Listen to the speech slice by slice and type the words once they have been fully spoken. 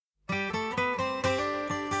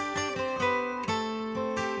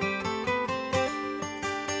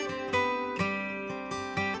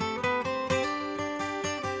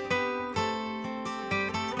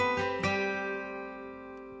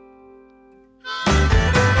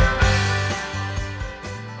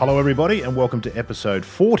Hello everybody and welcome to episode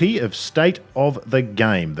 40 of State of the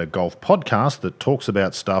Game, the golf podcast that talks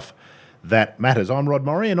about stuff that matters. I'm Rod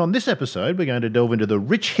Murray, and on this episode we're going to delve into the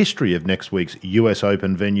rich history of next week's US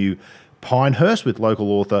Open venue Pinehurst with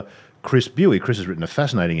local author Chris Buey. Chris has written a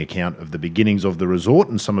fascinating account of the beginnings of the resort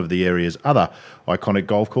and some of the area's other iconic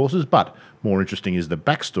golf courses, but more interesting is the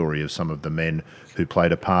backstory of some of the men who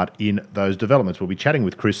played a part in those developments. We'll be chatting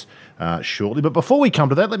with Chris shortly. But before we come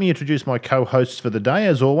to that, let me introduce my co-hosts for the day.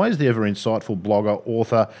 As always, the ever-insightful blogger,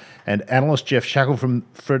 author and analyst Jeff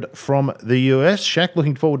Shackelford from the US. Shaq,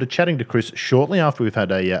 looking forward to chatting to Chris shortly after we've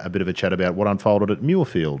had a bit of a chat about what unfolded at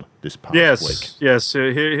Muirfield this past week. Yes.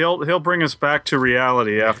 He'll bring us back to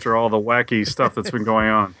reality after all the wacky stuff that's been going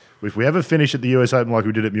on. If we ever finish at the US Open like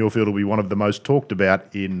we did at Muirfield, it'll be one of the most talked about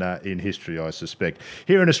in history, I suspect.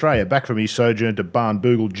 Here in Australia, back from his sojourn to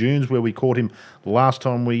Barnbougle Dunes, where we caught him last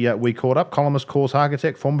time we caught up, columnist, course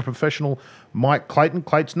architect, former professional Mike Clayton.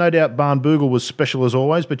 Clates, no doubt Barnbougle was special as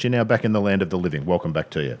always, but you're now back in the land of the living. Welcome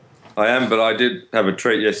back to you. I am, but I did have a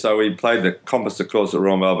treat, yes. So we played the composite course at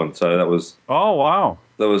Royal Melbourne, so that was... Oh, wow.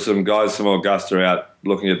 There was some guys from Augusta out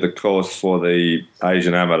looking at the course for the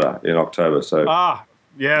Asian Amateur in October, so...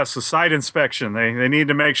 Yes, a site inspection. They need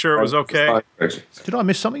to make sure it was okay. Did I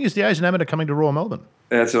miss something? Is the Asian Amateur coming to Royal Melbourne?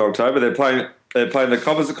 Yeah, it's in October. They're playing the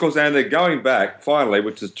composite course, and they're going back finally,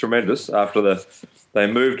 which is tremendous. After they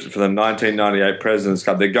moved for the 1998 Presidents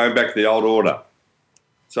Cup, they're going back to the old order.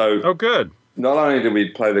 So, good. Not only did we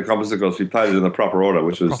play the composite course, we played it in the proper order,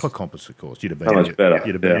 which was proper composite course. You'd have been so much better.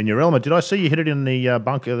 You'd have been in your element. Did I see you hit it in the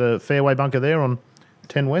bunker, the fairway bunker there on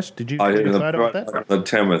 10 West? Did you I hit a the photo of that? The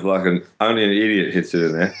 10 West, only an idiot hits it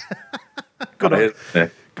in there.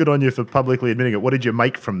 Good on you for publicly admitting it. What did you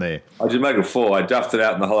make from there? I did make a 4. I duffed it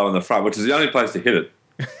out in the hollow in the front, which is the only place to hit it.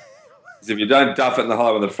 Because if you don't duff it in the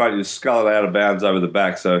hollow in the front, you scull it out of bounds over the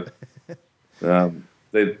back. So they're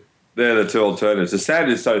the two alternatives. The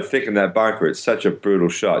sand is so thick in that bunker; it's such a brutal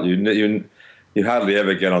shot. You hardly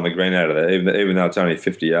ever get on the green out of there, even though it's only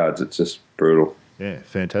 50 yards. It's just brutal. Yeah,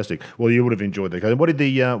 fantastic. Well, you would have enjoyed that. What did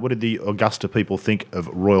the Augusta people think of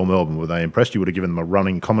Royal Melbourne? Were they impressed? You would have given them a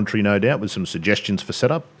running commentary, no doubt, with some suggestions for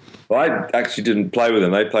setup? Well, I actually didn't play with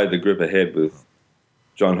them. They played the group ahead with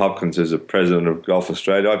John Hopkins as the president of Golf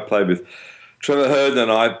Australia. I played with Trevor Hurd,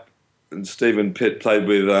 and Stephen Pitt played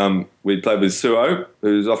with we played with Suo,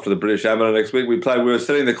 who's off to the British Amateur next week. We were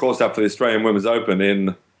setting the course up for the Australian Women's Open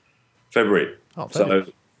in February. Oh, so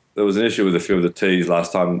there was an issue with a few of the tees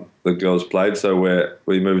last time the girls played, so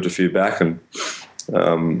we moved a few back, and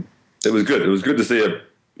it was good. It was good to see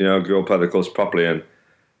a girl play the course properly. And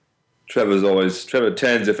Trevor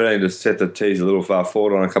tends, if anything, to set the tees a little far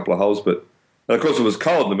forward on a couple of holes, but of course it was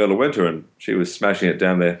cold in the middle of winter, and she was smashing it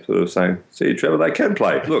down there, sort of saying, "See, Trevor, they can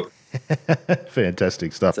play. Look."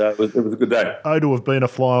 Fantastic stuff. So it was a good day. Oh, to have been a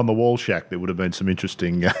fly on the wall, Shaq. There would have been some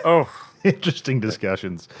interesting interesting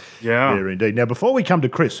discussions there indeed. Now, before we come to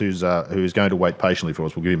Chris, who's going to wait patiently for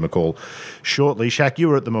us, we'll give him a call shortly. Shaq, you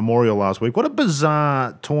were at the Memorial last week. What a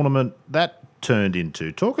bizarre tournament that turned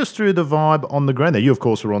into. Talk us through the vibe on the ground there. You, of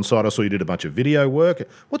course, were on site. I saw you did a bunch of video work.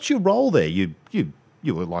 What's your role there? You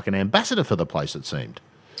were like an ambassador for the place, it seemed.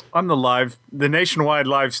 I'm the nationwide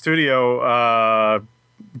live studio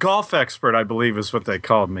golf expert, I believe is what they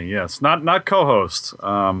called me. Yes, not co-host.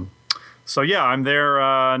 So yeah, I'm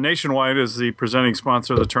there nationwide as the presenting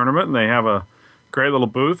sponsor of the tournament, and they have a great little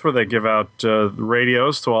booth where they give out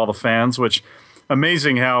radios to all the fans, which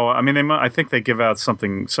amazing how, I think they give out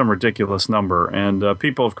some ridiculous number, and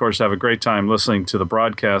people, of course, have a great time listening to the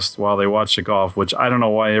broadcast while they watch the golf, which I don't know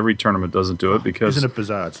why every tournament doesn't do it, because isn't it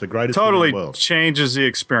bizarre? It's the greatest thing in the world. Totally changes the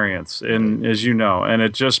experience, as you know, and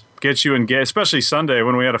it just gets you engaged, especially Sunday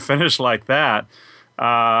when we had a finish like that.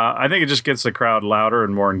 I think it just gets the crowd louder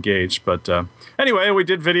and more engaged. But anyway, we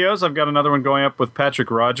did videos. I've got another one going up with Patrick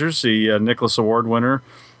Rogers, the Nicholas Award winner.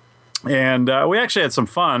 And we actually had some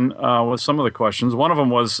fun with some of the questions. One of them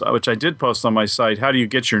was, which I did post on my site, how do you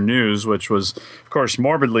get your news, which was, of course,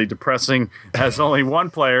 morbidly depressing, as only one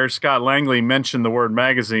player, Scott Langley, mentioned the word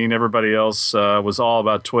magazine. Everybody else was all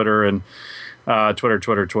about Twitter and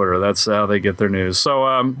Twitter. That's how they get their news. So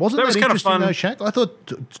wasn't that was kind of fun, though, Shaq? I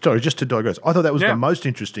thought, sorry, just to digress, I thought that was the most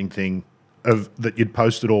interesting thing that you'd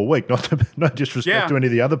posted all week. No disrespect to any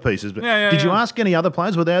of the other pieces, but did you ask any other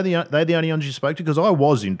players? Were they the only ones you spoke to? Because I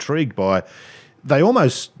was intrigued by. They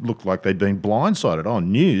almost looked like they'd been blindsided. Oh,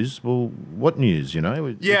 news? Well, what news?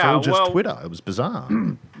 It's all just Twitter. It was bizarre.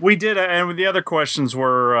 We did, and the other questions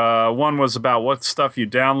were one was about what stuff you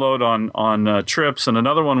download on trips, and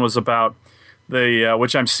another one was about the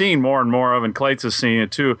which I'm seeing more and more of, and Clates is seeing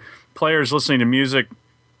it too. Players listening to music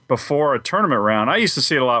before a tournament round. I used to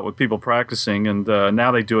see it a lot with people practicing, and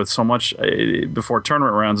now they do it so much before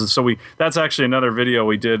tournament rounds. And so that's actually another video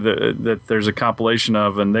we did that there's a compilation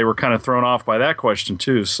of, and they were kind of thrown off by that question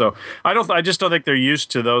too. So I just don't think they're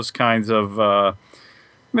used to those kinds of. I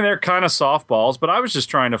mean, they're kind of softballs, but I was just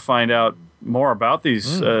trying to find out more about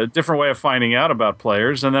these different way of finding out about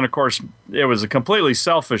players. And then, of course, it was a completely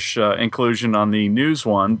selfish inclusion on the news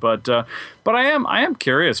one. But I am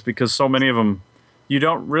curious because so many of them. You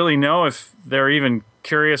don't really know if they're even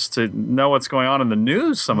curious to know what's going on in the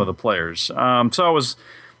news, some of the players. So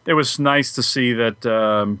it was nice to see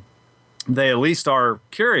that they at least are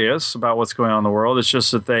curious about what's going on in the world. It's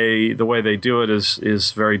just that the way they do it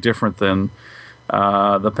is very different than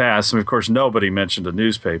the past. And, of course, nobody mentioned a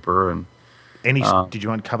newspaper. And did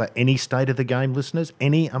you uncover any state of the game, listeners?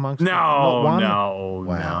 Any amongst no, them? Not one? No,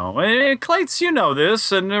 wow. no. And Clates, you know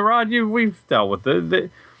this, and Rod, we've dealt with it.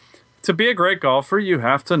 To be a great golfer, you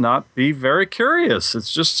have to not be very curious. It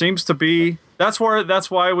just seems to be that's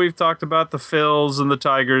why we've talked about the Phils and the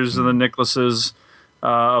Tigers and the Nicklases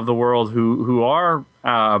of the world who are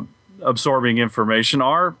absorbing information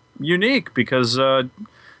are unique because there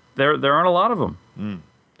aren't a lot of them.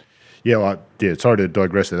 Yeah, sorry to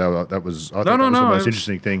digress there. That was the most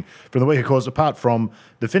interesting thing from the week, of course, apart from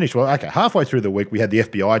the finish. Well, okay, halfway through the week, we had the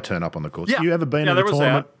FBI turn up on the course. Yeah. Have you ever been at a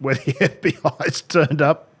tournament where the FBI's turned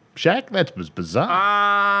up? Shaq, that was bizarre.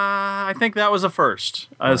 I think that was a first,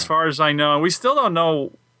 as far as I know. We still don't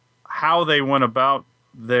know how they went about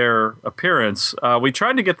their appearance. We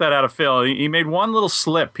tried to get that out of Phil. He made one little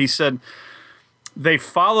slip. He said, they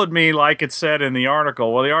followed me like it said in the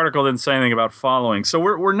article. Well, the article didn't say anything about following. So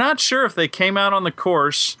we're not sure if they came out on the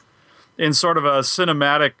course in sort of a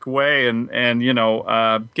cinematic way and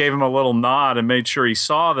gave him a little nod and made sure he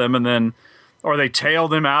saw them, and then or they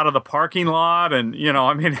tailed him out of the parking lot, and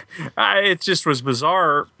it just was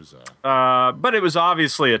bizarre. But it was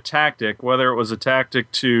obviously a tactic, whether it was a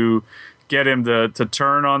tactic to get him to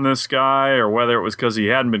turn on this guy, or whether it was because he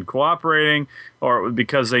hadn't been cooperating, or it was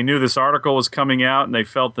because they knew this article was coming out and they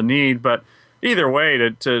felt the need. But either way,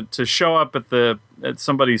 to show up at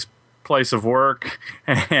somebody's place of work,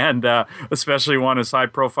 and especially one as high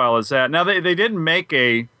profile as that. Now they didn't make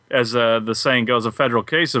as the saying goes, a federal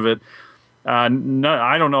case of it. No,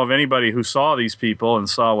 I don't know of anybody who saw these people and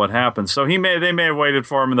saw what happened. So they may have waited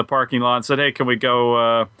for him in the parking lot and said, "Hey, can we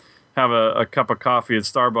go have a cup of coffee at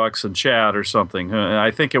Starbucks and chat or something?" I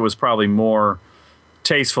think it was probably more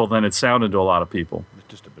tasteful than it sounded to a lot of people. It's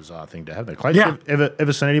just a bizarre thing to have there. Clay,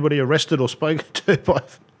 ever seen anybody arrested or spoken to by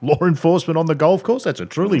law enforcement on the golf course? That's a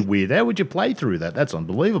truly weird. How would you play through that? That's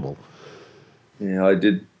unbelievable. Yeah, I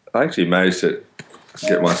did. I actually managed to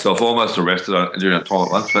get myself almost arrested during a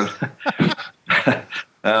tournament once,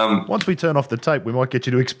 but once we turn off the tape, we might get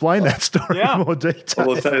you to explain that story in more detail.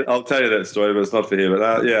 Well, I'll tell you that story, but it's not for here.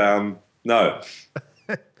 But no,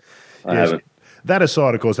 I haven't. That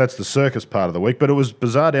aside, of course, that's the circus part of the week. But it was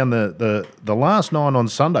bizarre down the last 9 on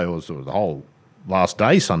Sunday, or the whole last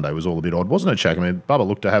day Sunday was all a bit odd, wasn't it, Shaq? I mean, Bubba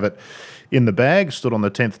looked to have it in the bag, stood on the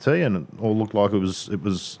 10th tee, and it all looked like it was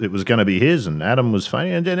going to be his, and Adam was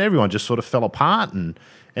fainting, and then everyone just sort of fell apart and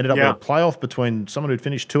ended up with a playoff between someone who'd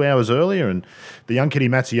finished 2 hours earlier and the young kiddie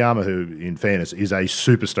Matsuyama, who, in fairness, is a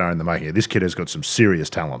superstar in the making. This kid has got some serious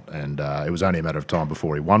talent, and it was only a matter of time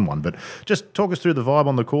before he won one. But just talk us through the vibe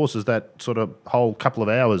on the course as that sort of whole couple of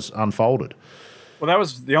hours unfolded. Well, that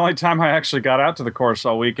was the only time I actually got out to the course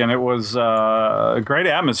all week, and it was a great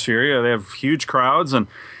atmosphere. They have huge crowds, and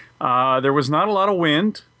there was not a lot of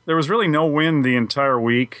wind. There was really no wind the entire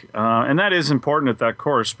week, and that is important at that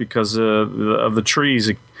course because of the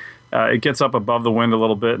trees. It gets up above the wind a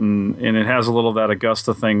little bit, and it has a little of that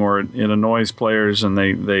Augusta thing where it annoys players and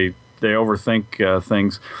they overthink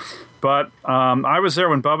things. But I was there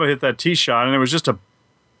when Bubba hit that tee shot, and it was just a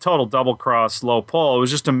total double cross low pull. It was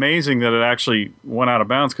just amazing that it actually went out of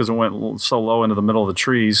bounds because it went so low into the middle of the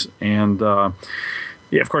trees. And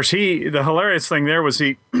of course, the hilarious thing there was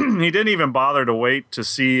he didn't even bother to wait to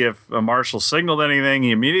see if a marshal signaled anything. He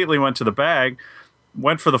immediately went to the bag,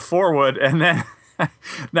 went for the forward, and then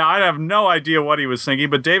now I have no idea what he was thinking,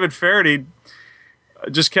 but David Feherty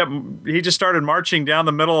just started marching down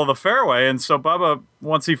the middle of the fairway. And so Bubba,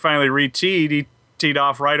 once he finally re-teed, he teed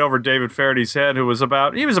off right over David Feherty's head, who was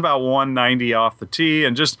about 190 off the tee.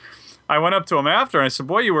 And I went up to him after and I said,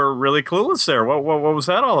 "Boy, you were really clueless there. What was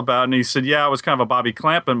that all about?" And he said, "Yeah, it was kind of a Bobby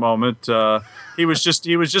Clampett moment. He was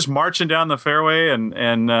just marching down the fairway,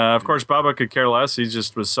 and of course Bubba could care less. He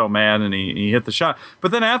just was so mad, and he hit the shot.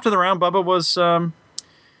 But then after the round, Bubba was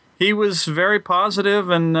he was very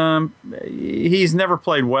positive, and he's never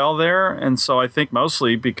played well there. And so I think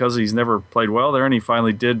mostly because he's never played well there and he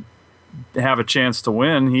finally did have a chance to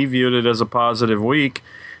win, he viewed it as a positive week.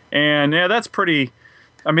 And yeah, that's pretty.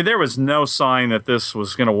 I mean, there was no sign that this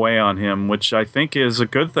was going to weigh on him, which I think is a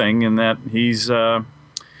good thing in that he's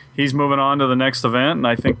moving on to the next event. And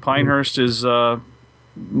I think Pinehurst is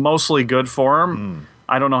mostly good for him.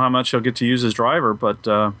 I don't know how much he'll get to use his driver,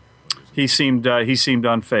 but he seemed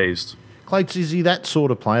unfazed. Clates, is he that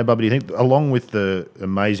sort of player, Bubba? Do you think, along with the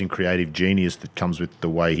amazing creative genius that comes with the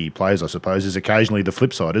way he plays, I suppose, is occasionally the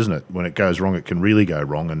flip side, isn't it? When it goes wrong, it can really go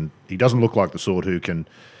wrong, and he doesn't look like the sort who can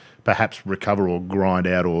perhaps recover or grind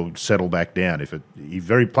out or settle back down. He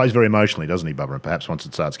plays very emotionally, doesn't he, Bubba? And perhaps once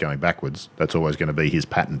it starts going backwards, that's always going to be his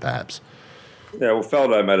pattern, perhaps. Yeah, well,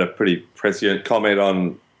 Faldo made a pretty prescient comment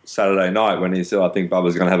on Saturday night when he said, I think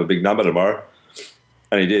Bubba's going to have a big number tomorrow.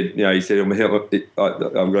 And he did. You know, he said, I'm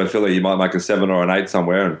going to feel like he might make a 7 or an 8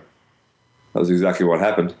 somewhere, and that was exactly what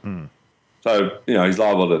happened. So, you know, he's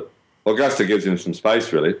liable to... Augusta gives him some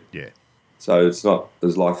space, really. Yeah. So it's not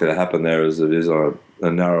as likely to happen there as it is on a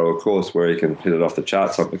narrower course where he can hit it off the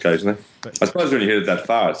charts occasionally. I suppose when you hit it that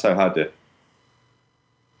far, it's so hard to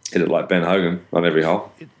hit it like Ben Hogan on every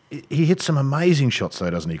hole. He hits some amazing shots, though,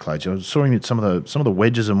 doesn't he, Clay? I saw him hit some of the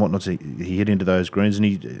wedges and whatnot. He hit into those greens, and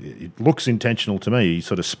it looks intentional to me. He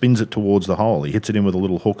sort of spins it towards the hole. He hits it in with a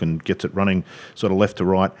little hook and gets it running sort of left to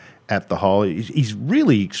right at the hole. He's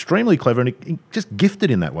really extremely clever and he just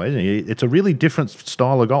gifted in that way, isn't he? It's a really different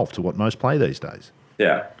style of golf to what most play these days.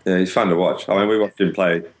 Yeah, he's fun to watch. I mean, we watched him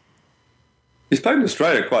play. He's played in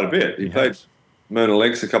Australia quite a bit. He played Myrna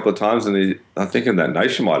Links a couple of times, and I think in that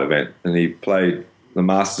Nationwide event, and he played the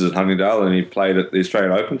Masters at Huntingdale, and he played at the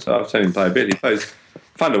Australian Open, so I've seen him play a bit. He plays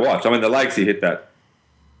fun to watch. I mean, the Lakes, he hit that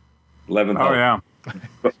 11th. Oh, yeah.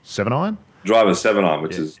 7-iron? Driver 7-iron,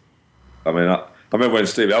 which is, I mean, I remember when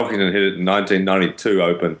Steve Elkington hit it in 1992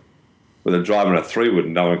 Open with a driver and a 3-wood,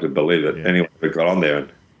 and no one could believe it. Anyone that got on there, and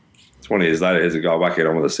 20 years later, here's a guy whacking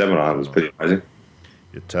on with a 7-iron. It was pretty amazing.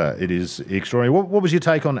 It is extraordinary. What was your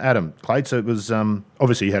take on Adam Clates? So it was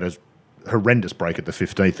obviously he had a horrendous break at the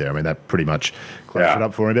 15th there. I mean, that pretty much closed it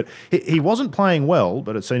up for him. But he wasn't playing well,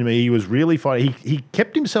 but it seemed to me he was really fighting. He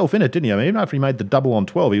kept himself in it, didn't he? I mean, even after he made the double on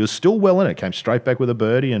 12, he was still well in it. Came straight back with a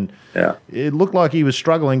birdie, and it looked like he was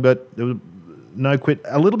struggling, but there was no quit.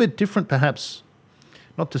 A little bit different, perhaps.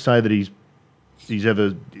 Not to say that he's ever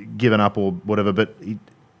given up or whatever, but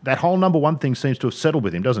that whole number one thing seems to have settled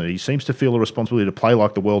with him, doesn't it? He seems to feel a responsibility to play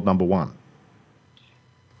like the world number one.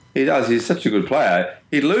 He does. He's such a good player.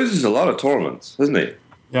 He loses a lot of tournaments, doesn't he?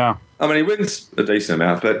 Yeah. I mean, he wins a decent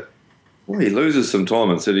amount, but he loses some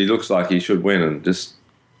tournaments that he looks like he should win. And just,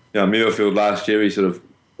 Muirfield last year,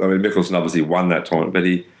 Mickelson obviously won that tournament, but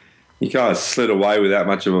he kind of slid away without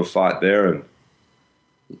much of a fight there. And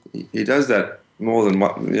he does that more than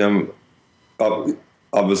one.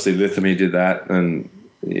 Obviously, Lytham, he did that. And,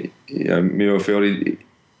 Muirfield,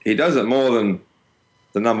 he does it more than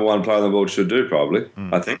the number one player on the world should do, probably,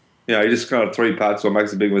 I think. He just kind of 3 putts or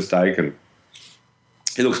makes a big mistake, and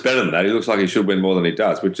he looks better than that. He looks like he should win more than he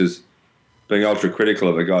does, which is being ultra-critical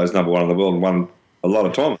of the guy who's number one in the world and won a lot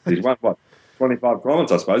of tournaments. He's won, 25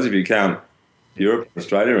 tournaments, I suppose, if you count Europe and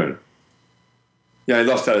Australia. And, he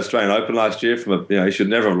lost that Australian Open last year. He should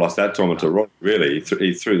never have lost that tournament to Rory, really.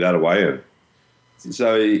 He threw that away. And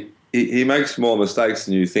so he makes more mistakes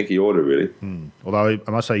than you think he ought to, really. Although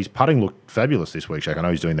I must say his putting looked fabulous this week, Shaq. I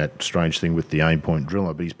know he's doing that strange thing with the aim point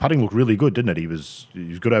driller, but his putting looked really good, didn't it? He was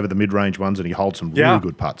good over the mid-range ones, and he holed some really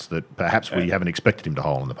good putts that perhaps we haven't expected him to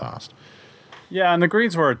hole in the past. Yeah, and the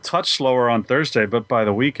greens were a touch slower on Thursday, but by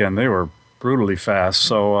the weekend they were brutally fast.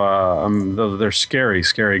 So they're scary,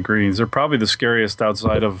 scary greens. They're probably the scariest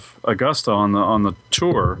outside of Augusta on the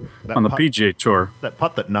tour, on the PGA Tour. That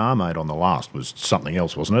putt that Nah made on the last was something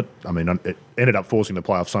else, wasn't it? I mean, it ended up forcing the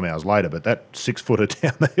playoff some hours later, but that 6-footer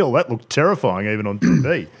down the hill, that looked terrifying even on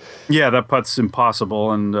TV. Yeah, that putt's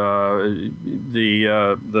impossible, and the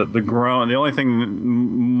groan. The only thing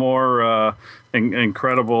more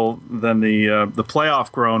incredible than the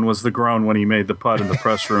playoff groan was the groan when he made the putt in the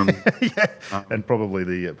press room. And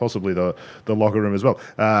probably possibly the locker room as well.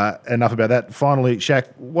 Enough about that. Finally, Shaq,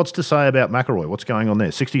 what's to say about McIlroy? What's going on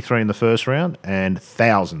there? 63 in the first round and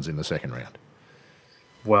thousands in the second round.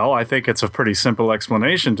 Well, I think it's a pretty simple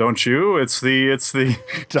explanation, don't you? It's the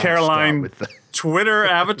Caroline Twitter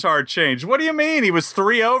avatar change. What do you mean? He was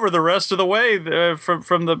 3 over the rest of the way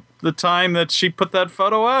from the time that she put that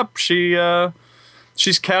photo up.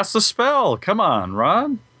 She's cast a spell. Come on,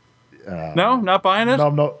 Rod. No, not buying it.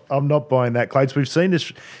 No, I'm not buying that, Clates. We've seen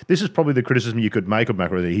this. This is probably the criticism you could make of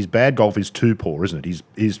McIlroy. His bad golf is too poor, isn't it?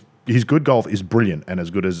 His his good golf is brilliant and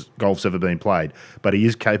as good as golf's ever been played, but he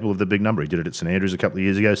is capable of the big number. He did it at St Andrews a couple of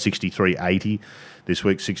years ago, 63.80. This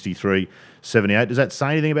week, 63.78. Does that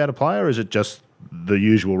say anything about a player, or is it just the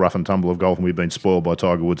usual rough and tumble of golf, and we've been spoiled by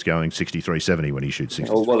Tiger Woods going 63.70 when he shoots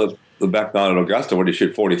 60? Well, the back nine at Augusta, what did he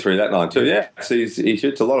shoot 43 that nine too? Yeah, so he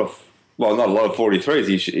shoots a lot of, well, not a lot of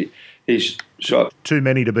 43s. He shot too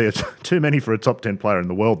many for a top 10 player in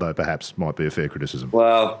the world, though. Perhaps might be a fair criticism.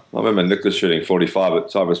 Well, I remember Nicklaus shooting 45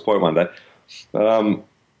 at Cypress Point one day, but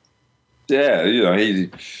yeah,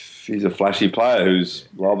 he's a flashy player who's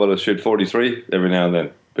liable to shoot 43 every now and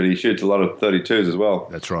then. But he shoots a lot of 32s as well.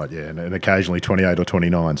 That's right, yeah, and occasionally 28 or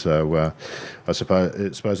 29. So I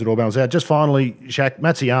suppose it all balances out. Just finally, Shaq,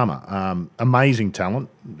 Matsuyama, amazing talent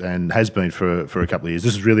and has been for a couple of years.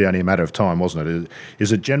 This is really only a matter of time, wasn't it?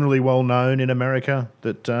 Is it generally well known in America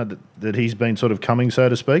that he's been sort of coming, so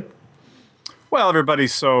to speak? Well,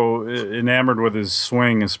 everybody's so enamored with his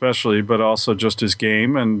swing, especially, but also just his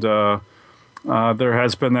game, and there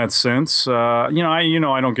has been that since. I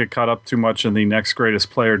don't get caught up too much in the next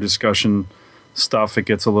greatest player discussion stuff. It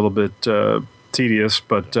gets a little bit tedious,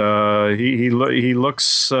 but he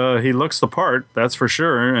looks the part, that's for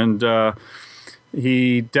sure. And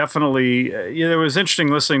he definitely. It was interesting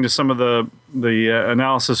listening to some of the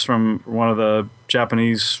analysis from one of the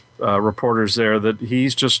Japanese reporters there that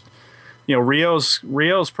he's just.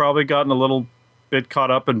 Rio's probably gotten a little bit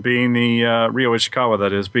caught up in being the Ryo Ishikawa,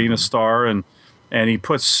 that is, being a star, and he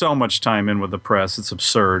puts so much time in with the press. It's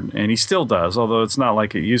absurd, and he still does, although it's not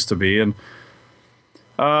like it used to be. And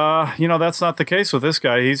that's not the case with this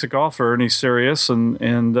guy. He's a golfer and he's serious, and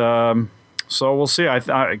so we'll see.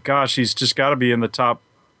 Gosh, he's just got to be in the top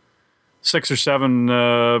 6 or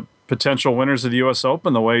 7 potential winners of the U.S.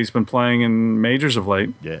 Open, the way he's been playing in majors of late.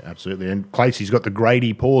 Yeah, absolutely. And Clayton's got the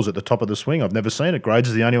Grady pause at the top of the swing. I've never seen it. Grades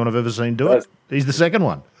is the only one I've ever seen do it. He's the second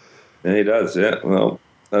one. Yeah, he does, yeah. Well,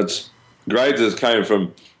 Grades came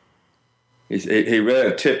from, he read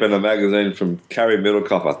a tip in a magazine from Carrie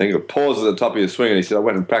Middlecoff, I think. A pause at the top of your swing, and he said, I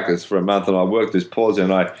went and practiced for a month and I worked this pause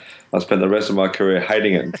and I spent the rest of my career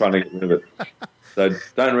hating it and trying to get rid of it. So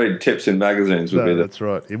don't read tips in magazines. That's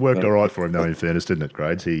right. It worked all right for him, though, in fairness, didn't it,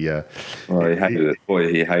 Grades? He hated it.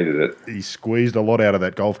 Boy, he hated it. He squeezed a lot out of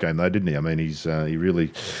that golf game, though, didn't he? I mean, he really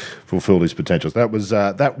fulfilled his potentials. That was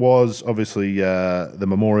obviously the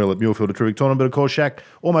memorial at Muirfield at True Tournament. But, of course, Shaq,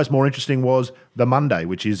 almost more interesting was the Monday,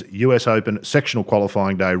 which is US Open sectional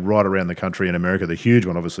qualifying day right around the country in America. The huge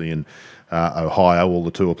one, obviously, in Ohio, all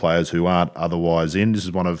the tour players who aren't otherwise in. This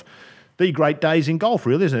is one of the great days in golf,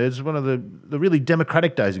 really, isn't it? It's one of the really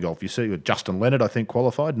democratic days in golf. You see Justin Leonard, I think,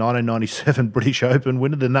 qualified, 1997 British Open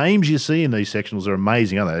winner. The names you see in these sectionals are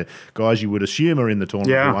amazing, aren't they? Guys you would assume are in the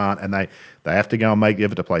tournament who aren't, and they have to go and make the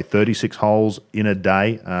effort to play 36 holes in a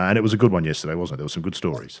day. And it was a good one yesterday, wasn't it? There were some good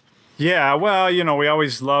stories. Yeah, well, we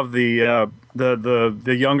always love the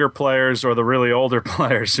younger players or the really older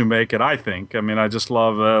players who make it, I think. I mean, I just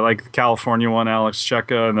love, like the California one, Alex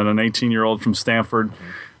Checa, and then an 18-year-old from Stanford.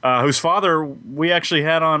 Whose father we actually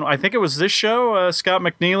had on, I think it was this show, Scott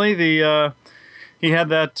McNeely. He had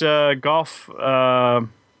that golf, what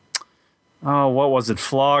was it,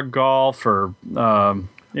 flog golf, or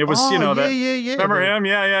it was, remember him?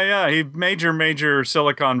 Yeah. He major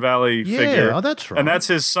Silicon Valley figure. Oh, that's right. And that's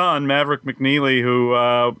his son, Maverick McNeely, who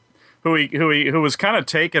was kind of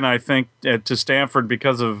taken, I think, to Stanford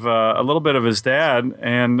because of a little bit of his dad.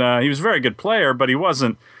 And he was a very good player, but he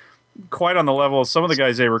wasn't quite on the level of some of the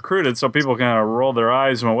guys they recruited, so people kind of rolled their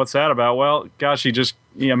eyes and went, what's that about? Well, gosh, he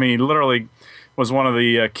literally was one of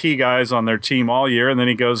the key guys on their team all year, and then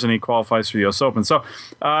he goes and he qualifies for the U.S. Open. So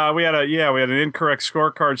we had an incorrect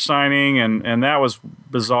scorecard signing, and that was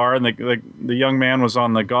bizarre. And the young man was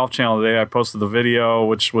on the Golf Channel today. I posted the video,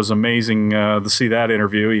 which was amazing to see that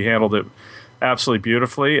interview. He handled it absolutely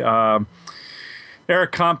beautifully.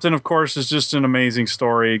 Eric Compton, of course, is just an amazing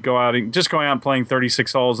story. Going out and playing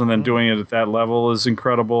 36 holes and then doing it at that level is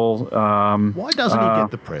incredible. Why doesn't he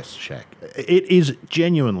get the press, Shaq? It is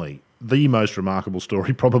genuinely the most remarkable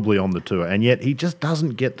story probably on the tour, and yet he just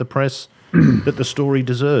doesn't get the press that the story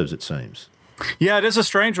deserves, it seems. Yeah, it is a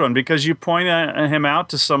strange one because you point him out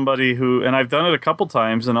to somebody who, and I've done it a couple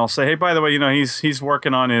times, and I'll say, hey, by the way, he's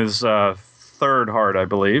working on his third heart, I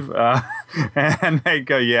believe. And they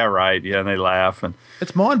go, yeah, right. Yeah, and they laugh. And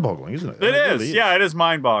it's mind-boggling, isn't it? It is. Really is. Yeah, it is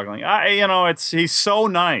mind-boggling. He's so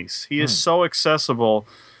nice. He is so accessible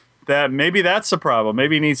that maybe that's the problem.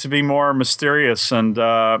 Maybe he needs to be more mysterious, and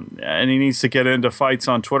he needs to get into fights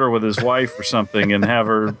on Twitter with his wife or something and have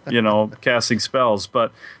her, casting spells.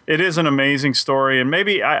 But it is an amazing story, and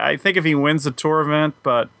maybe I think if he wins the tour event,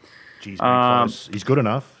 but he's good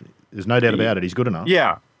enough. There's no doubt about it. He's good enough.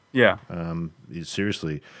 Yeah. Yeah.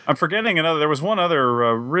 Seriously. I'm forgetting another. There was one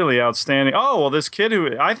other really outstanding. Oh, well, this kid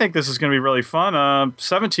who I think this is going to be really fun.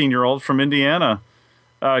 17-year-old from Indiana.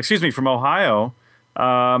 From Ohio,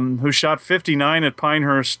 who shot 59 at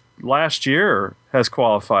Pinehurst last year, has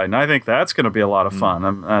qualified, and I think that's going to be a lot of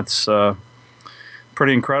fun. That's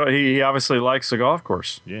pretty incredible. He obviously likes the golf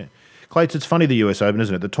course. Yeah. Clates, it's funny, the US Open,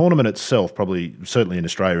 isn't it? The tournament itself, probably, certainly in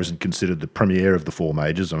Australia, isn't considered the premier of the four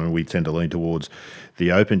majors. I mean, we tend to lean towards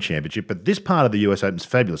the Open Championship, but this part of the US Open is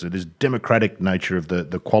fabulous. This democratic nature of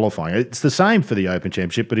the qualifying. It's the same for the Open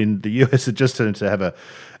Championship, but in the US, it just tends to have a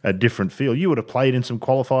different feel. You would have played in some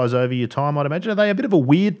qualifiers over your time, I'd imagine. Are they a bit of a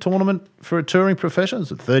weird tournament for a touring professional?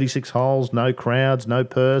 Is it 36 holes, no crowds, no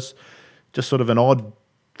purse, just sort of an odd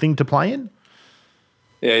thing to play in?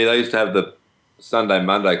 Yeah, they used to have the Sunday,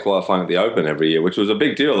 Monday qualifying at the Open every year, which was a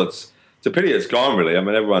big deal. It's a pity it's gone, really. I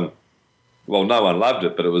mean, no one loved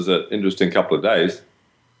it, but it was an interesting couple of days.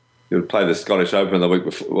 You would play the Scottish Open the week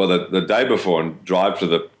before, well, the day before, and drive to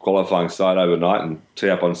the qualifying site overnight and tee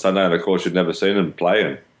up on Sunday. And of course, you'd never seen them play,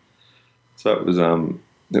 and so it was an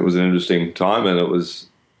interesting time. And it was,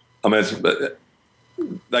 I mean,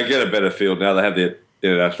 they get a better field now. They have the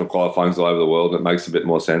international qualifyings all over the world. And it makes a bit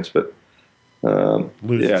more sense, but.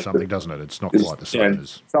 Loses something, doesn't it? It's not quite the same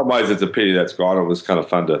as. In some ways, it's a pity that's gone. It was kind of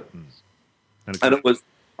fun to. And it was,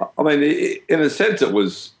 I mean, in a sense, there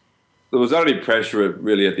was only pressure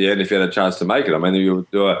really at the end if you had a chance to make it. I mean, you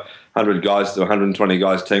would do 100 guys to 120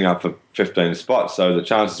 guys teeing up for 15 spots, so the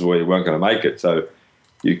chances were you weren't going to make it. So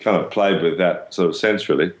you kind of played with that sort of sense,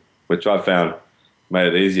 really, which I found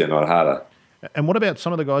made it easier, not harder. And what about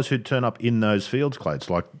some of the guys who turn up in those fields,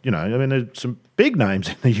 Clates? Like, I mean, there's some big names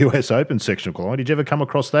in the US Open section of qualifying. Did you ever come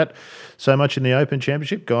across that so much in the Open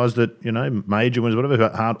Championship? Guys that, major winners, whatever, who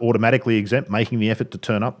aren't automatically exempt, making the effort to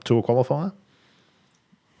turn up to a qualifier?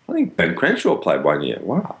 I think Ben Crenshaw played one year.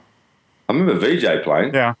 Wow. I remember VJ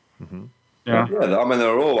playing. Yeah. Mm-hmm. Yeah. I mean, there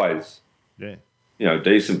are always,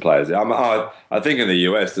 decent players. I think in the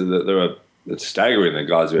US, it's staggering the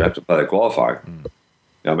guys who have to play the qualifying.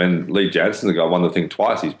 I mean, Lee Jansen, the guy, won the thing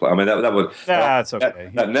twice. He's played. I mean, that would. That's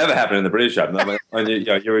okay. That never happened in the British Open. I mean,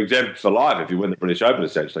 you're exempt for life if you win the British Open,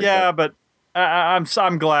 essentially. Yeah, but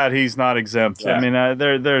I'm glad he's not exempt. Yeah. I mean,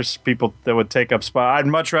 there's people that would take up spot. I'd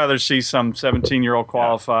much rather see some 17-year-old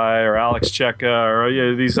qualify or Alex Cheka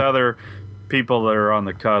or these other people that are on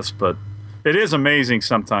the cusp. But it is amazing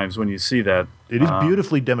sometimes when you see that. It is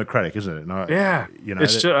beautifully democratic, isn't it?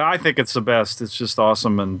 I think it's the best. It's just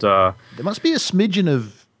awesome, and there must be a smidgen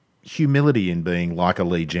of humility in being like a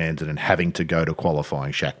Lee Jansen and having to go to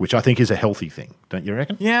qualifying, Shaq, which I think is a healthy thing, don't you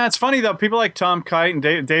reckon? Yeah, it's funny though. People like Tom Kite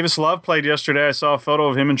and Davis Love played yesterday. I saw a photo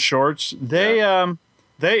of him in shorts. They don't.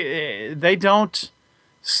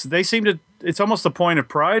 They seem to. It's almost a point of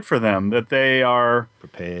pride for them that they are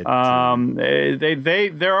prepared.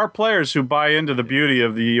 There are players who buy into the beauty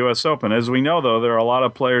of the U.S. Open. As we know, though, there are a lot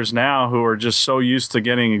of players now who are just so used to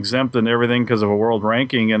getting exempt and everything because of a world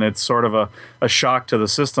ranking, and it's sort of a shock to the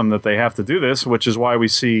system that they have to do this, which is why we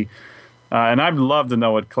see. And I'd love to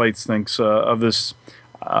know what Clates thinks of this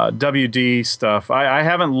WD stuff. I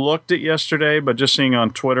haven't looked at yesterday, but just seeing on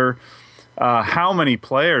Twitter how many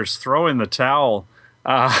players throw in the towel.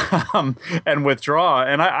 And withdraw.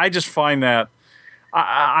 And I just find that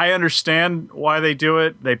I understand why they do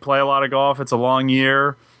it. They play a lot of golf. It's a long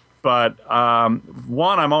year. But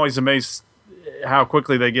one, I'm always amazed how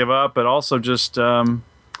quickly they give up, but also just how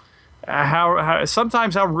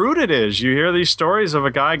sometimes how rude it is. You hear these stories of a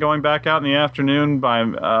guy going back out in the afternoon by,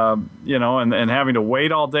 and having to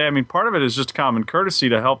wait all day. I mean, part of it is just common courtesy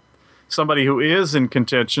to help somebody who is in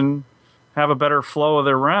contention have a better flow of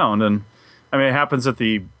their round. And I mean, it happens at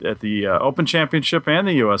the Open Championship and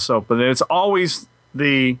the U.S. Open. It's always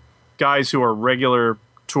the guys who are regular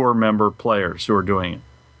tour member players who are doing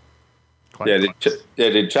it.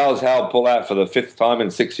 Did Charles Howell pull out for the 5th time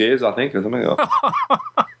in 6 years, I think, or something?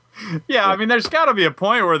 Yeah, I mean, there's got to be a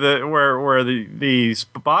point where these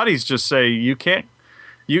bodies just say you can't.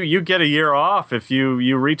 You get a year off if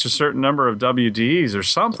you reach a certain number of WDs or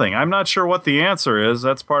something. I'm not sure what the answer is.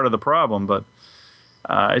 That's part of the problem, but.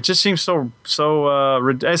 It just seems so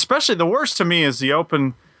especially the worst to me is the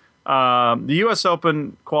Open, the U.S.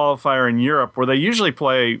 Open qualifier in Europe, where they usually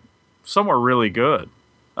play somewhere really good.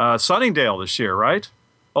 Sunningdale this year, right?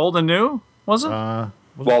 Old and new, was it?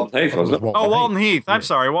 Walton Heath, wasn't it? Walton Heath. I'm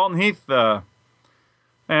sorry, Walton Heath.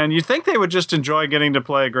 And you'd think they would just enjoy getting to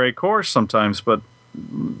play a great course sometimes, but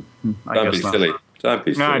I guess not. Don't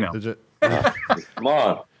be silly. I know. Come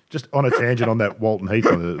on. Just on a tangent on that Walton Heath,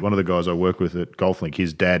 one of the guys I work with at GolfLink,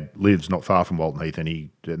 his dad lives not far from Walton Heath, and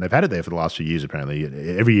they've had it there for the last few years, apparently.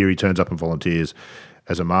 Every year he turns up and volunteers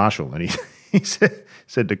as a marshal, and he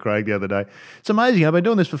said to Craig the other day, "It's amazing. I've been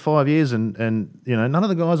doing this for 5 years, and none of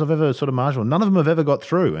the guys I've ever sort of marshaled, none of them have ever got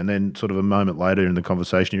through." And then sort of a moment later in the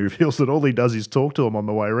conversation, he reveals that all he does is talk to them on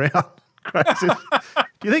the way around. Craig says,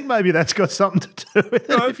 "Do you think maybe that's got something to do with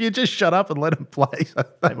it? If you just shut up and let them play,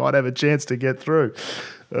 they might have a chance to get through."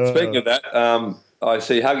 Speaking of that, I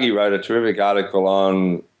see Huggy wrote a terrific article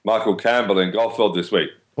on Michael Campbell in Golfveld this week.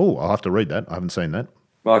 Oh, I'll have to read that. I haven't seen that.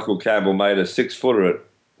 Michael Campbell made a 6-footer at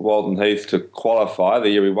Walton Heath to qualify the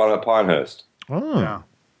year he won at Pinehurst. Oh. Yeah.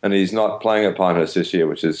 And he's not playing at Pinehurst this year,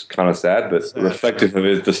 which is kind of sad, but reflective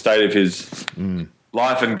of the state of his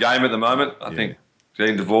life and game at the moment. I think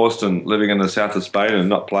getting divorced and living in the south of Spain and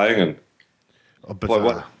not playing and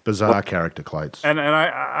bizarre character, Clates. And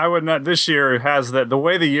I would not. This year has that. The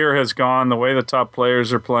way the year has gone, the way the top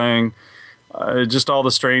players are playing, just all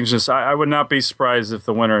the strangeness. I would not be surprised if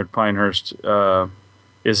the winner at Pinehurst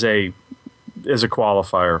is a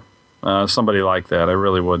qualifier. Somebody like that, I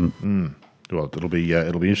really wouldn't. Well, it'll be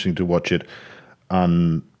interesting to watch it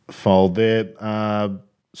unfold there.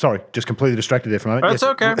 Sorry, just completely distracted there for a moment. That's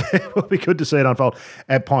okay. It will be good to see it unfold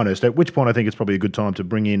at Pinehurst, at which point I think it's probably a good time to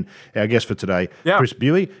bring in our guest for today, Chris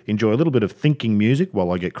Buey. Enjoy a little bit of thinking music while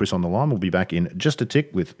I get Chris on the line. We'll be back in just a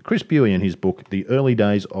tick with Chris Buey and his book, The Early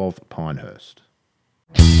Days of Pinehurst.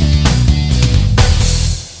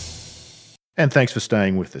 And thanks for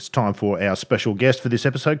staying with us. Time for our special guest for this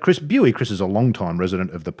episode, Chris Buey. Chris is a long-time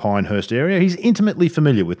resident of the Pinehurst area. He's intimately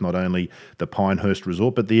familiar with not only the Pinehurst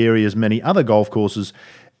Resort, but the area's many other golf courses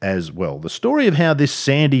as well. The story of how this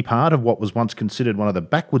sandy part of what was once considered one of the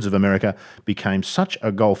backwoods of America became such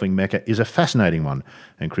a golfing mecca is a fascinating one.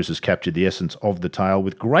 And Chris has captured the essence of the tale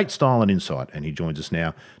with great style and insight. And he joins us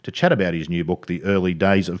now to chat about his new book, The Early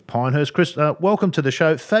Days of Pinehurst. Chris, welcome to the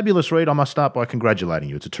show. Fabulous read. I must start by congratulating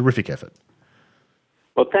you. It's a terrific effort.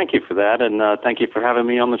 Well, thank you for that, and thank you for having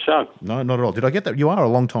me on the show. No, not at all. Did I get that? You are a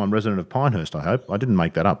long-time resident of Pinehurst, I hope. I didn't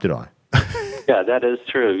make that up, did I? Yeah, that is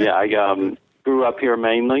true. Yeah, I grew up here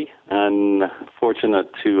mainly, and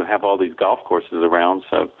fortunate to have all these golf courses around,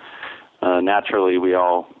 so naturally we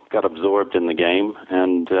all got absorbed in the game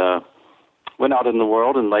and went out in the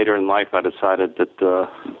world, and later in life I decided that,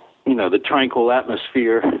 the tranquil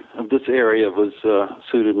atmosphere of this area was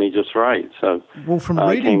suited me just right. So, well, from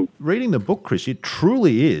reading the book, Chris, it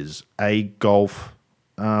truly is a golf,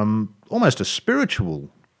 almost a spiritual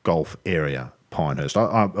golf area, Pinehurst.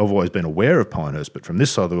 I've always been aware of Pinehurst, but from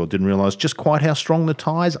this side of the world, didn't realise just quite how strong the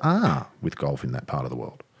ties are with golf in that part of the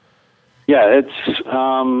world. Yeah, it's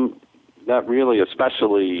that really,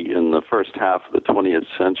 especially in the first half of the 20th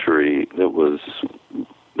century, that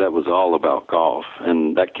was all about golf,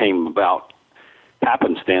 and that came about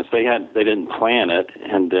happenstance. They didn't plan it,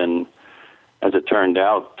 and then as it turned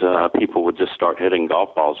out, people would just start hitting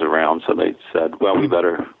golf balls around. So they said, well, we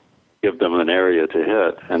better give them an area to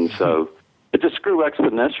hit, and so it just grew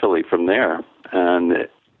exponentially from there, and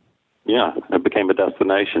it became a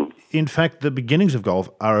destination. In fact, the beginnings of golf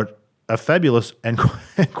are a fabulous and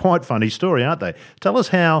quite funny story, aren't they? Tell us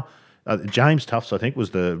how James Tufts, I think,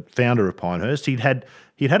 was the founder of Pinehurst. He'd had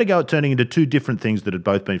a go at turning into two different things that had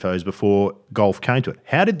both been photos before golf came to it.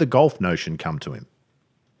 How did the golf notion come to him?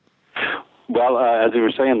 Well, as you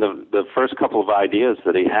were saying, the first couple of ideas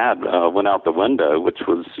that he had went out the window, which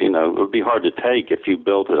was, it would be hard to take if you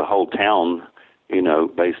built a whole town,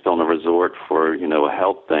 based on a resort for, a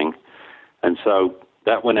health thing. And so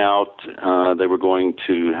that went out. They were going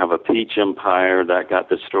to have a peach empire that got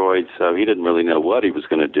destroyed, so he didn't really know what he was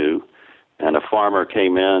going to do. And a farmer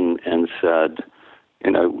came in and said,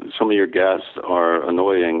 some of your guests are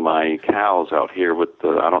annoying my cows out here with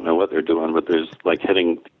I don't know what they're doing, but there's like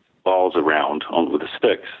hitting balls around with the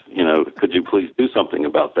sticks. Could you please do something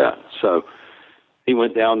about that? So he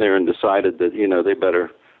went down there and decided that, they better,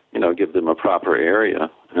 give them a proper area.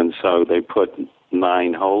 And so they put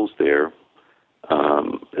 9 holes there.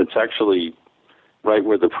 It's actually right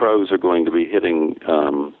where the pros are going to be hitting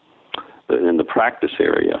in the practice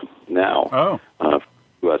area now. Oh.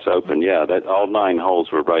 U.S. Open, that all 9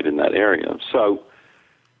 holes were right in that area. So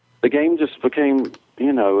the game just became,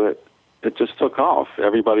 it just took off.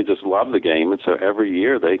 Everybody just loved the game, and so every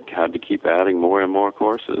year they had to keep adding more and more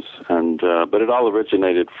courses. And but it all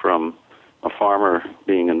originated from a farmer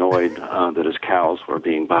being annoyed that his cows were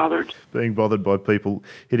being bothered. Being bothered by people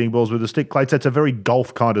hitting balls with a stick. Clates, that's a very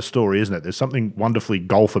golf kind of story, isn't it? There's something wonderfully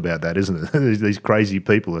golf about that, isn't it? These crazy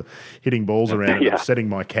people are hitting balls around and upsetting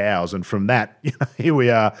my cows. And from that, here we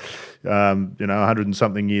are, 100 and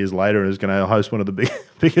something years later, and is going to host one of the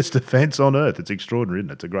biggest events on earth. It's extraordinary, isn't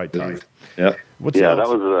it? It's a great take. Yeah. That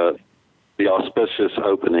was the auspicious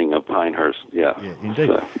opening of Pinehurst. Yeah, indeed.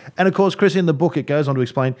 So. And of course, Chris, in the book, it goes on to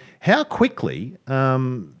explain how quickly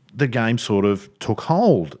the game sort of took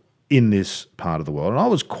hold in this part of the world. And I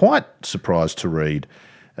was quite surprised to read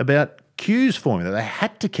about queues forming, that they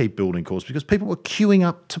had to keep building courses because people were queuing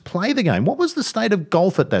up to play the game. What was the state of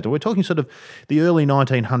golf at that? We're talking sort of the early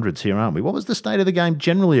 1900s here, aren't we? What was the state of the game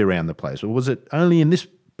generally around the place? Or was it only in this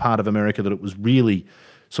part of America that it was really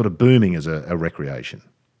sort of booming as a recreation?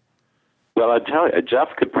 Well, I'd tell you,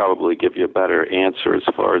 Jeff could probably give you a better answer as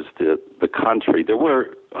far as the country. There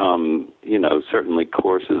were, certainly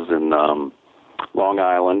courses in Long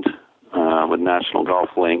Island with National Golf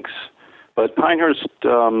Links, but Pinehurst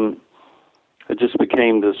it just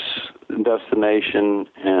became this destination,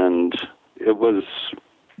 and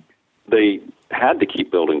they had to keep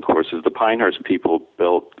building courses. The Pinehurst people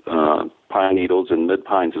built pine needles and mid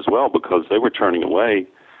pines as well because they were turning away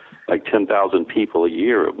like 10,000 people a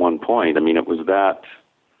year at one point. I mean,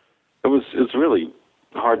 it's really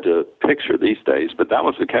hard to picture these days, but that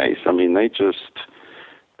was the case. I mean, they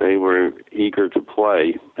were eager to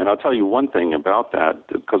play. And I'll tell you one thing about that,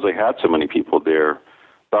 because they had so many people there.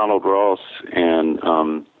 Donald Ross and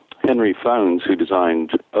Henry Phones, who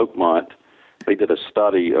designed Oakmont, they did a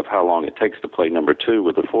study of how long it takes to play number 2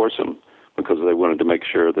 with a foursome because they wanted to make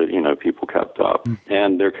sure that, people kept up.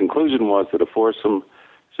 And their conclusion was that a foursome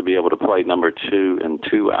should be able to play number 2 in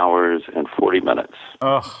 2 hours and 40 minutes.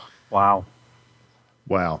 Oh, wow.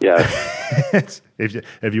 Wow. Yeah.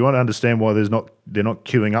 if you want to understand why they're not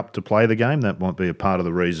queuing up to play the game, that might be a part of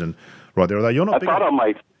the reason right there. Although you're not. I thought I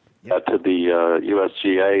might to the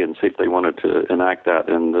USGA and see if they wanted to enact that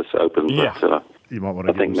in this Open. Yeah. But you might want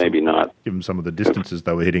to. I think maybe not. Give them some of the distances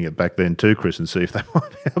they were hitting it back then too, Chris, and see if they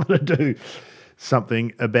might be able to do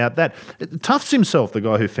something about that. Tufts himself, the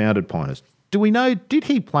guy who founded Pinehurst, do we know? Did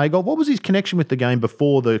he play golf? What was his connection with the game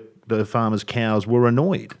before the farmers' cows were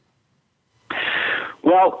annoyed?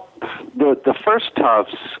 Well, the first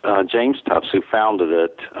Tufts, James Tufts, who founded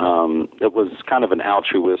it, it was kind of an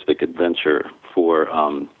altruistic adventure for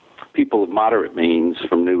people of moderate means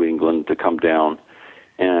from New England to come down.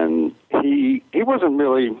 And he wasn't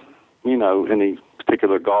really, any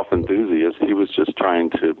particular golf enthusiast. He was just trying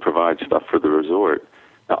to provide stuff for the resort.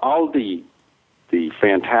 Now, all the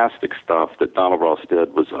fantastic stuff that Donald Ross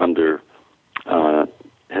did was under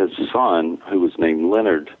his son, who was named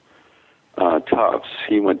Leonard Tufts.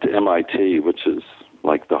 He went to MIT, which is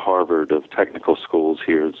like the Harvard of technical schools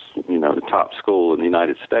here. It's, the top school in the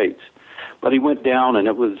United States. But he went down, and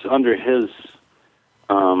it was under his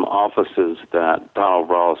offices that Donald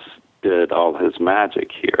Ross did all his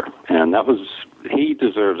magic here. And he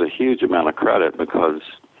deserves a huge amount of credit because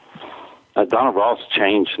Donald Ross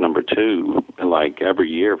changed number 2 like every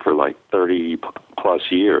year for like 30 plus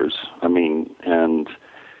years. I mean, and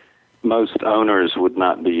most owners would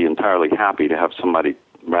not be entirely happy to have somebody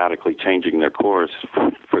radically changing their course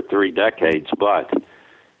for 3 decades, but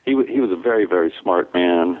he was a very, very smart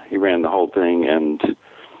man. He ran the whole thing, and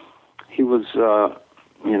he was,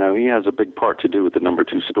 he has a big part to do with the number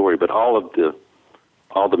 2 story, but all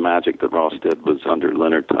the magic that Ross did was under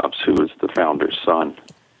Leonard Tufts, who was the founder's son.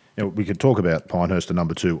 We could talk about Pinehurst and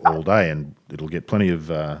number 2 all day, and it'll get plenty of.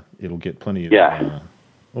 Yeah.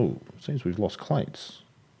 It seems we've lost Clates.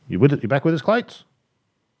 You with it? You back with us, Clates?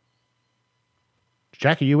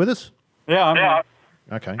 Jack, are you with us? Yeah, I'm here.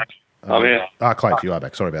 Okay. I'm here. Clates, you are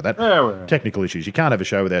back. Sorry about that. Yeah, technical issues. You can't have a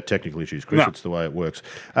show without technical issues, Chris. No. It's the way it works.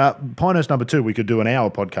 Pinehurst number 2, we could do an hour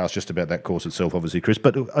podcast just about that course itself, obviously, Chris.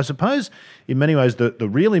 But I suppose, in many ways, the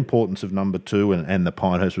real importance of number 2 and the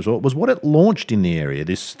Pinehurst Resort was what it launched in the area,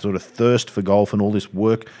 this sort of thirst for golf and all this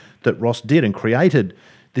work that Ross did and created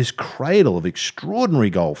this cradle of extraordinary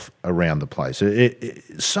golf around the place.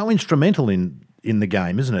 It's so instrumental in the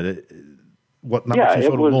game, isn't it? What number 2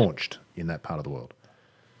 sort of launched in that part of the world.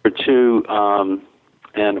 Number 2,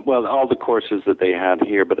 and all the courses that they had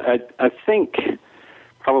here, but I think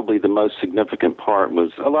probably the most significant part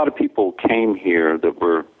was a lot of people came here that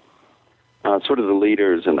were sort of the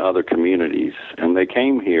leaders in other communities, and they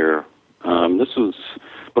came here. This was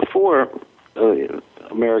before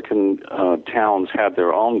American towns had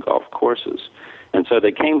their own golf courses. And so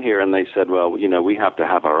they came here and they said, well, we have to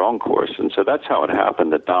have our own course. And so that's how it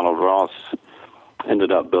happened that Donald Ross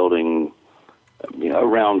ended up building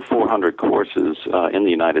around 400 courses in the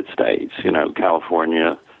United States,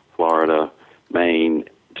 California, Florida, Maine,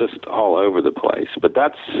 just all over the place. But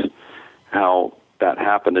that's how that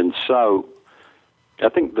happened. And so I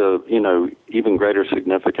think the, even greater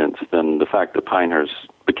significance than the fact that Pinehurst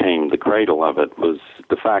became the cradle of it was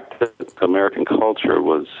the fact that American culture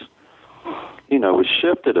was, was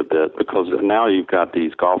shifted a bit because now you've got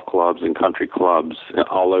these golf clubs and country clubs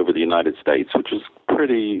all over the United States, which was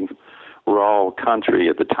pretty raw country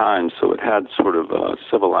at the time, so it had sort of a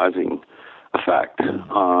civilizing effect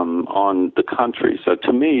on the country. So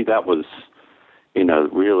to me, that was,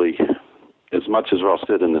 really, as much as Ross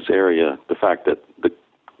did in this area, the fact that the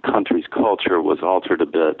country's culture was altered a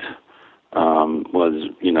bit was,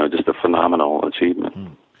 just a phenomenal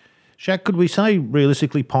achievement. Shaq, could we say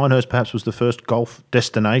realistically Pinehurst perhaps was the first golf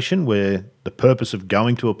destination where the purpose of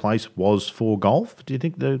going to a place was for golf? Do you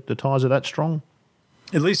think the ties are that strong?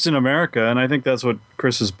 At least in America, and I think that's what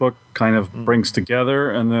Chris's book kind of brings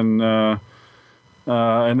together. And then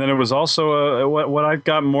it was also what I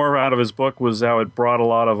got more out of his book was how it brought a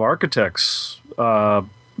lot of architects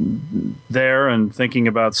there and thinking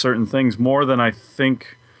about certain things more than I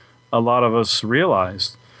think a lot of us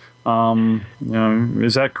realized.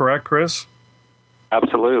 Is that correct, Chris?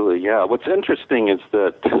 Absolutely, yeah. What's interesting is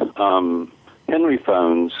that Henry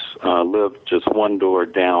Phones lived just one door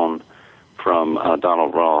down from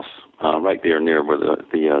Donald Ross, right there near where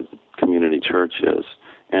the community church is.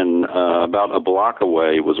 And about a block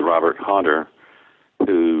away was Robert Hunter,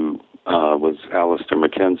 who was Alistair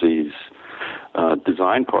McKenzie's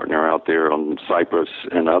design partner out there on Cypress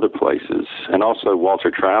and other places. And also Walter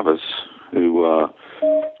Travis, who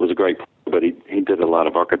was a great, but he did a lot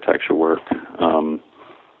of architecture work.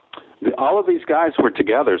 All of these guys were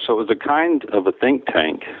together, so it was a kind of a think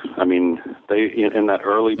tank. I mean, they in that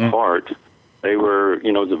early part, they were,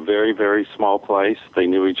 it was a very, very small place. They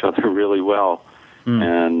knew each other really well.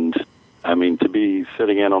 And, I mean, to be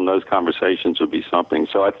sitting in on those conversations would be something.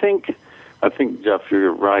 So I think, Jeff,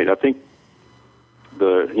 you're right. I think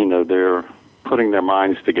they're putting their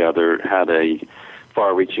minds together had a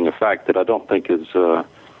far-reaching effect that I don't think has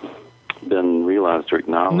been realized or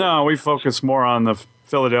acknowledged. No, we focus more on the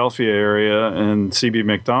Philadelphia area and C.B.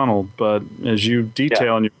 McDonald, but as you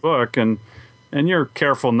detail in your book, and you're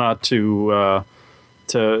careful not to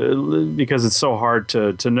because it's so hard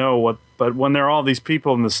to know what. But when there are all these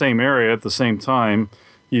people in the same area at the same time,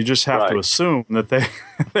 you just have to assume that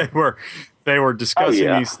they were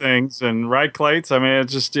discussing these things. And right, Clates? I mean,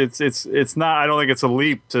 it's not. I don't think it's a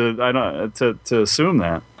leap to assume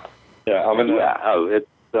that. Yeah, I mean,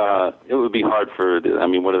 it would be hard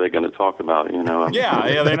what are they going to talk about?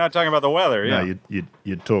 Yeah, they're not talking about the weather. Yeah, no,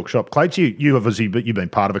 you'd talk shop. Clates, you obviously, but you've been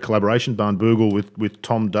part of a collaboration, Barnbougle with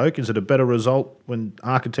Tom Doak. Is it a better result when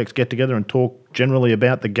architects get together and talk generally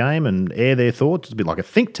about the game and air their thoughts? It's a bit like a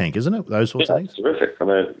think tank, isn't it? Those sorts of things. Terrific. I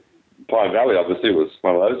mean, Pine Valley obviously was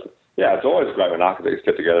one of those. Yeah, it's always great when architects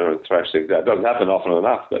get together and thrash things out. It doesn't happen often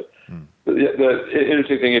enough, but the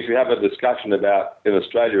interesting thing, if you have a discussion in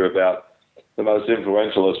Australia about the most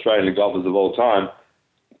influential Australian golfers of all time,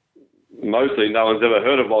 mostly no one's ever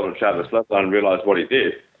heard of Walter Travis, let alone realised what he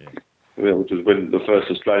did, which was when the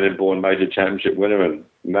first Australian-born major championship winner and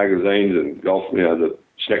magazines and golf, the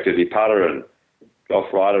Schnectady putter and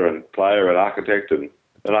golf writer and player and architect, and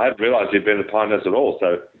I hadn't realised he'd been at Pinehurst at all,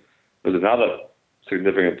 so it was another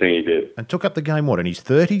significant thing he did. And took up the game, in his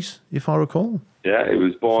 30s, if I recall? Yeah, he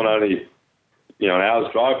was born only, an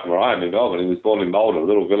hour's drive from where I am in Melbourne. He was born in Malden, a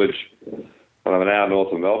little village kind of an hour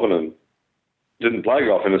north of Melbourne, and didn't play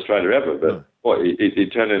golf in Australia ever, but he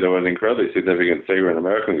turned into an incredibly significant figure in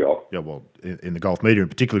American golf. Yeah, well, in the golf media in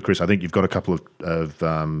particular, Chris, I think you've got a couple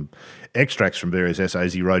of extracts from various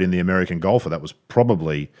essays he wrote in the American Golfer. That was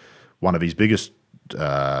probably one of his biggest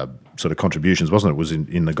sort of contributions, wasn't it? It was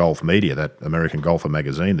in the golf media, that American Golfer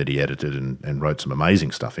magazine that he edited and wrote some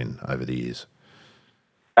amazing stuff in over the years.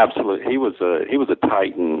 Absolutely. He was a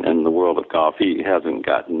titan in the world of golf. He hasn't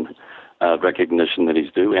gotten recognition that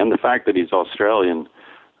he's due, and the fact that he's Australian.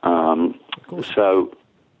 So,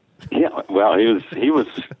 yeah, well, he was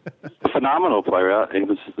a phenomenal player. He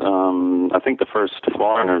was, I think, the first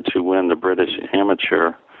foreigner to win the British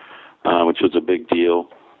Amateur, which was a big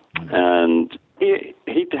deal, and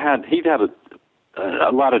he'd had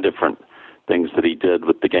a lot of different things that he did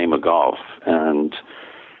with the game of golf, and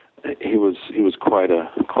he was quite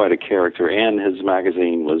a character, and his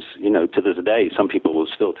magazine was, to this day, some people will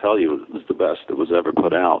still tell you it was the best that was ever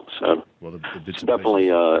put out. So it's definitely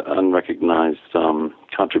an unrecognized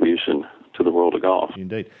contribution to the world of golf.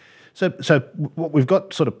 Indeed. So we've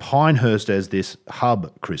got sort of Pinehurst as this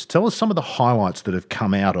hub, Chris. Tell us some of the highlights that have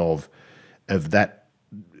come out of that.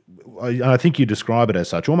 I think you describe it as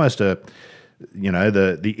such, almost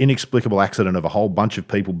the inexplicable accident of a whole bunch of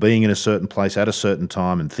people being in a certain place at a certain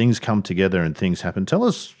time and things come together and things happen. Tell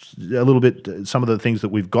us a little bit some of the things that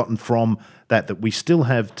we've gotten from that we still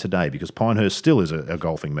have today, because Pinehurst still is a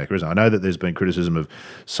golfing mecca, isn't it? I know that there's been criticism of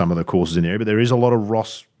some of the courses in the area, but there is a lot of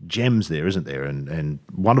Ross gems there, isn't there? And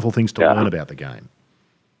wonderful things to learn about the game.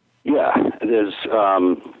 Yeah, there's.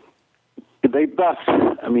 They left.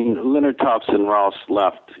 I mean, Leonard Topps and Ross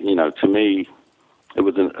left. To me, it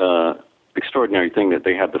was an extraordinary thing that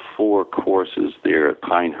they had the 4 courses there at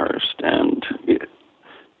Pinehurst, and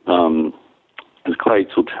as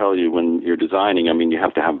Clates will tell you, when you're designing, I mean, you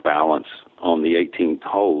have to have balance on the 18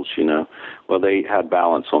 holes. Well, they had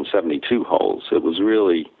balance on 72 holes. It was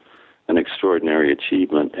really an extraordinary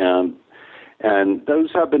achievement, and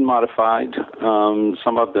those have been modified.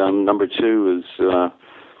 Some of them, number 2 is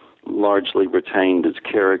largely retained its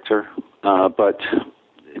character, but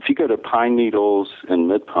if you go to Pine Needles and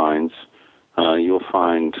Mid Pines, you'll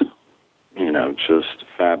find, just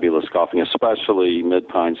fabulous golfing, especially Mid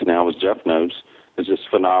Pines now, as Jeff knows, is just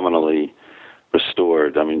phenomenally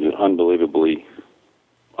restored. I mean, unbelievably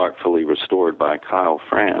artfully restored by Kyle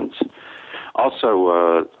Franz.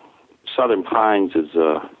 Also, Southern Pines is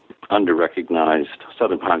under-recognized.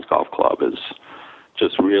 Southern Pines Golf Club is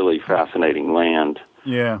just really fascinating land.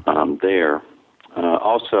 Yeah. There.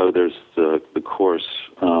 Also, there's the course.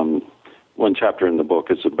 One chapter in the book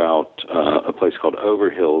is about a place called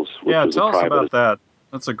Overhills. Which Yeah, is tell a us private about that.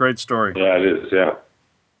 That's a great story. Yeah, it is. Yeah.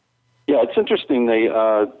 Yeah, it's interesting. They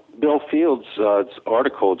Bill Fields'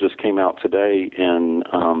 article just came out today in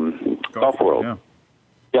Golf World. Yeah.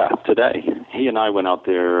 Yeah, today. He and I went out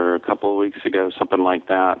there a couple of weeks ago, something like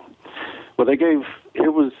that. Well, it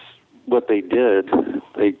was what they did.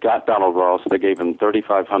 They got Donald Ross. They gave him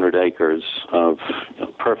 3,500 acres of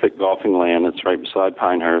perfect golfing land. It's right beside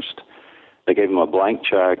Pinehurst. They gave him a blank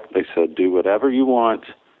check. They said, do whatever you want.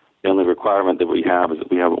 The only requirement that we have is that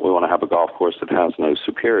we want to have a golf course that has no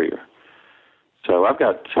superior. So I've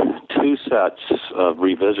got 2 sets of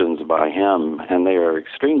revisions by him, and they are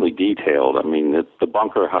extremely detailed. I mean, the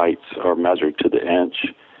bunker heights are measured to the inch.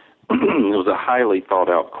 It was a highly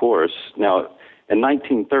thought-out course. Now, in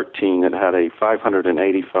 1913, it had a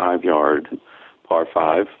 585-yard par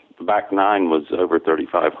 5. The back 9 was over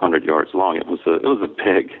 3,500 yards long. It was a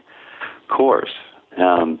big course.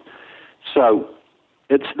 So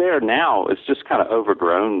it's there now. It's just kind of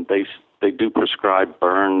overgrown. They do prescribe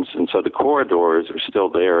burns, and so the corridors are still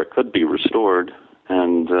there. It could be restored,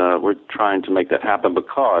 and we're trying to make that happen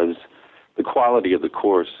because the quality of the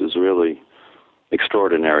course is really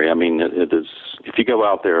extraordinary. I mean, it is. If you go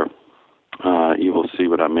out there, you will see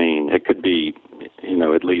what I mean. It could be,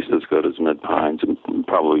 at least as good as Mid Pines, and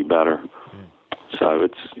probably better. So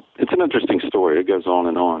it's an interesting story. It goes on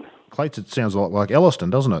and on. Clates, it sounds a lot like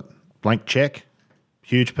Elliston, doesn't it? Blank check,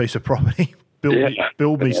 huge piece of property.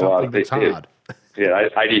 Build me something that's hard. Yeah,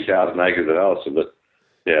 80,000 acres at Elliston, but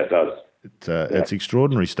yeah, it does. It's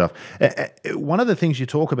extraordinary stuff. One of the things you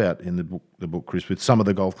talk about in the book, Chris, with some of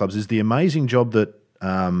the golf clubs is the amazing job that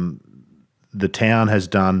the town has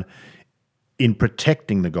done in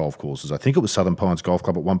protecting the golf courses. I think it was Southern Pines Golf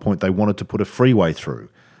Club at one point, they wanted to put a freeway through,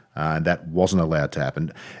 and that wasn't allowed to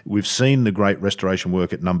happen. We've seen the great restoration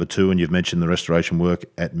work at number 2, and you've mentioned the restoration work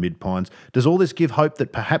at Mid Pines. Does all this give hope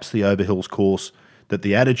that perhaps the Overhills course, that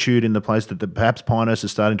the attitude in the place, that perhaps Pinehurst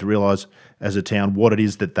is starting to realise as a town what it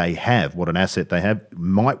is that they have, what an asset they have?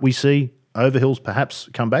 Might we see Overhills perhaps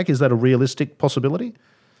come back? Is that a realistic possibility?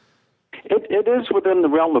 It is within the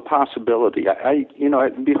realm of possibility.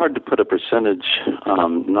 It'd be hard to put a percentage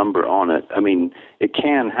number on it. I mean, it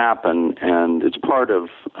can happen, and it's part of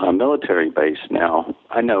a military base now.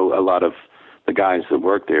 I know a lot of the guys that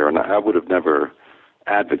work there, and I would have never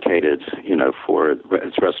advocated, for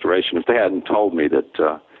its restoration if they hadn't told me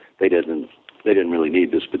that they didn't really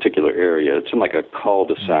need this particular area. It's in like a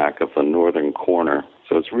cul-de-sac of the northern corner,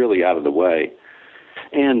 so it's really out of the way.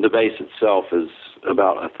 And the base itself is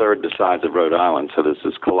about a third the size of Rhode Island, so this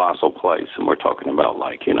is a colossal place, and we're talking about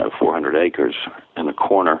 400 acres in a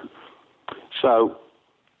corner. So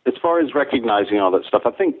as far as recognizing all that stuff,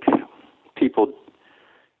 I think people,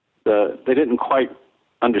 they didn't quite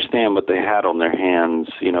understand what they had on their hands,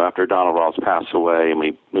 after Donald Ross passed away and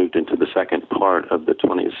we moved into the second part of the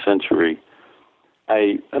 20th century.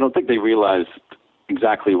 I don't think they realized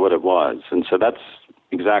exactly what it was, and so that's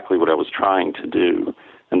exactly what I was trying to do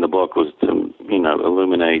in the book, was to,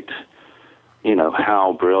 illuminate,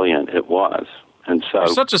 how brilliant it was. And so, you're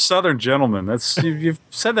such a Southern gentleman. You've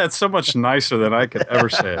said that so much nicer than I could ever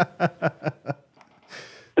say it.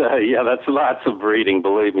 Yeah, that's lots of breeding.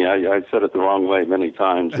 Believe me, I said it the wrong way many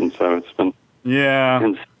times, and so it's been. Yeah.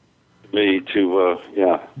 me to,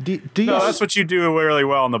 Do you No, that's what you do really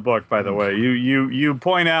well in the book, by the way. You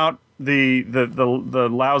point out the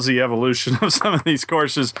lousy evolution of some of these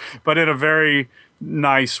courses, but in a very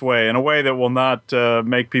nice way, in a way that will not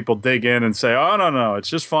make people dig in and say, "Oh no, it's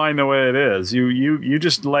just fine the way it is." You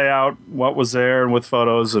just lay out what was there and with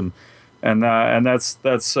photos and that's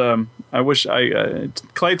I wish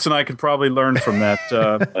Clates and I could probably learn from that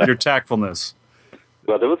your tactfulness.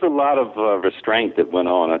 Well, there was a lot of restraint that went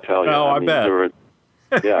on, I tell you. Oh, I bet. There were,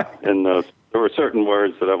 and there were certain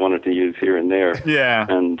words that I wanted to use here and there. Yeah.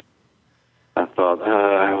 And I thought,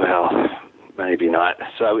 well, maybe not.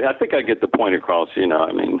 So I think I get the point across,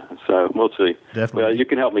 so we'll see. Definitely. Well, you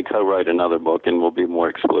can help me co-write another book, and we'll be more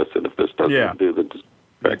explicit if this doesn't do the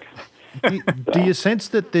trick. Do you sense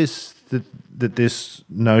that this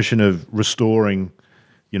notion of restoring,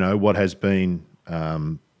 what has been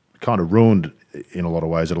kind of ruined in a lot of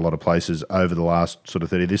ways at a lot of places over the last sort of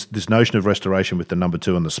 30, this notion of restoration with the number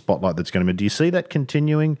 2 and the spotlight that's going to be, do you see that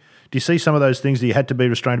continuing? Do you see some of those things that you had to be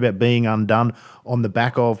restrained about being undone on the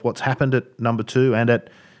back of what's happened at number 2 and at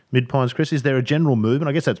Mid Pines, Chris? Is there a general movement?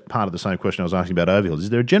 I guess that's part of the same question I was asking about Overhill.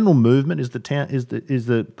 Is there a general movement? Is the town, is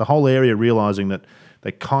the whole area realising that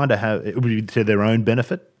they kind of have, it would be to their own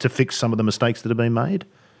benefit to fix some of the mistakes that have been made?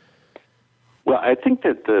 Well, I think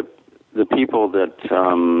that the people that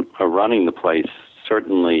are running the place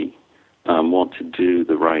certainly want to do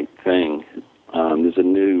the right thing. There's a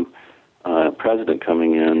new president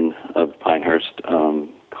coming in of Pinehurst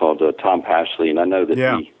called Tom Pashley, and I know that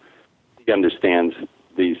he understands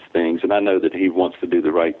these things, and I know that he wants to do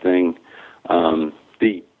the right thing.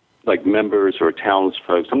 The members or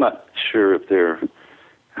townsfolk, I'm not sure if they're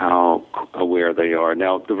how aware they are.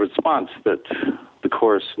 Now, the response that the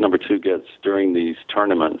course number 2 gets during these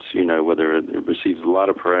tournaments, whether it receives a lot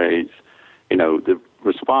of praise, the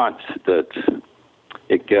response that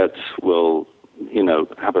it gets will,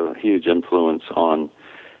 have a huge influence on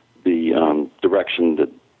the direction that,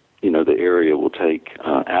 the area will take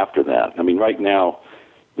after that. I mean, right now,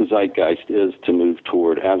 the zeitgeist is to move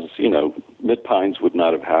toward, as, Mid Pines would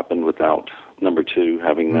not have happened without number 2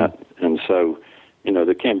 having that. And so,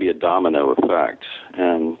 there can be a domino effect.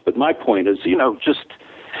 But my point is, just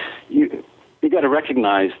you got to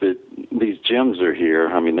recognize that these gems are here.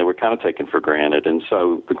 I mean, they were kind of taken for granted. And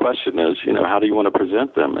so the question is, how do you want to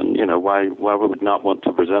present them? And, why would we not want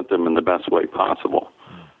to present them in the best way possible?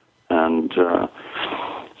 And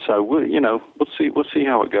so, we'll see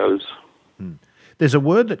how it goes. There's a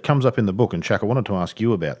word that comes up in the book, and Chuck, I wanted to ask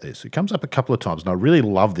you about this. It comes up a couple of times, and I really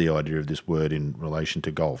love the idea of this word in relation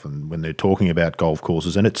to golf and when they're talking about golf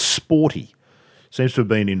courses, and it's sporty. Seems to have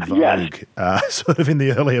been in vogue sort of in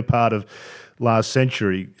the earlier part of last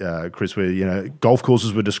century, Chris, where, golf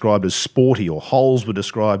courses were described as sporty or holes were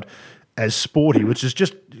described as sporty, which is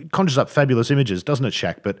just conjures up fabulous images, doesn't it,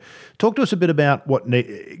 Shaq? But talk to us a bit about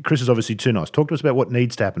Chris is obviously too nice. Talk to us about what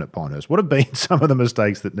needs to happen at Pinehurst. What have been some of the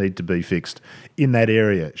mistakes that need to be fixed in that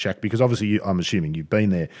area, Shaq? Because obviously I'm assuming you've been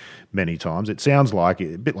there many times. It sounds like,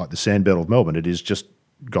 a bit like the Sandbelt of Melbourne, it is just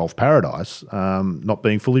golf paradise, not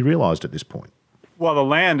being fully realised at this point. Well, the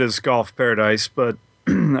land is golf paradise, but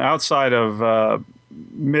outside of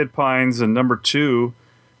Mid Pines and number 2,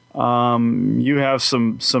 you have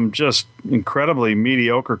some just incredibly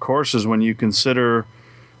mediocre courses when you consider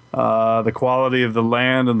the quality of the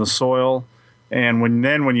land and the soil. And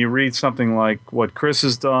when you read something like what Chris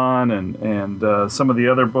has done and some of the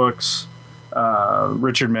other books,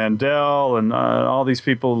 Richard Mandel and all these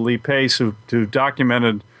people, Lee Pace, who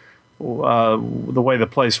documented the way the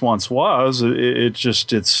place once was,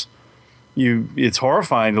 it's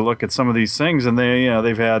horrifying to look at some of these things. And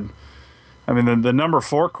they've had. I mean, the number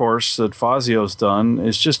 4 course that Fazio's done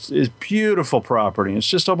is beautiful property. It's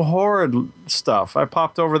just horrid stuff. I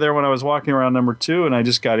popped over there when I was walking around number 2, and I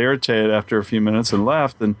just got irritated after a few minutes and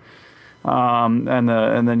left. And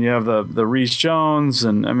then you have the Rees Jones,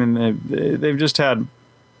 and I mean they've just had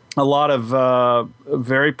a lot of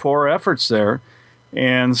very poor efforts there.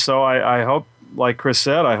 And so I hope, like Chris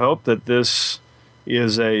said, I hope that this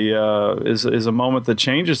is a moment that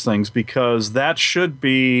changes things, because that should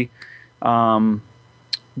be. The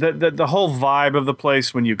whole vibe of the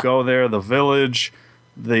place when you go there, the village,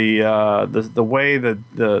 the way that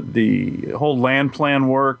the whole land plan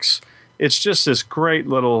works, it's just this great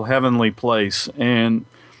little heavenly place, and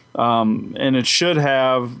it should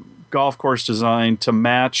have golf course design to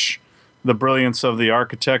match the brilliance of the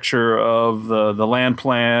architecture of the land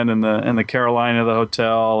plan and the Carolina, the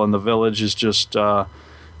hotel, and the village is just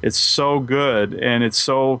it's so good, and it's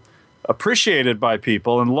so appreciated by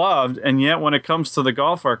people and loved. And yet when it comes to the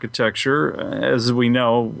golf architecture, as we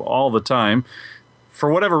know all the time,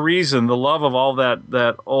 for whatever reason, the love of all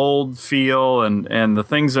that old feel and the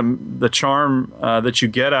things, the charm that you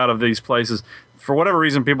get out of these places, for whatever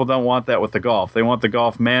reason, people don't want that with the golf. They want the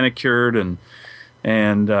golf manicured and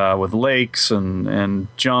with lakes and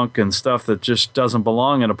junk and stuff that just doesn't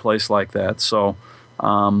belong in a place like that. So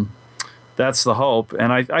that's the hope.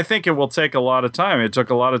 And I think it will take a lot of time. It took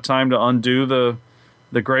a lot of time to undo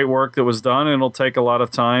the great work that was done, and it'll take a lot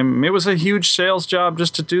of time. I mean, it was a huge sales job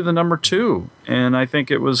just to do the number 2, and I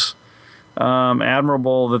think it was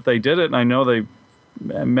admirable that they did it, and I know they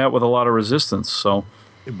met with a lot of resistance. So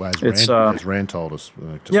as Rand told us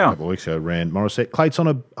just a couple of weeks ago, Rand Morissette, Clates,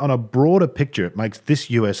 on a broader picture, it makes this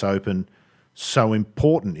US Open so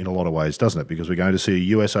important in a lot of ways, doesn't it? Because we're going to see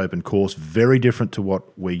a US Open course very different to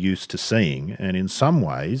what we're used to seeing, and in some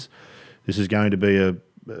ways, this is going to be a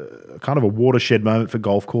kind of a watershed moment for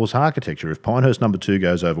golf course architecture. If Pinehurst number 2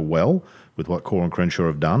 goes over well with what Core and Crenshaw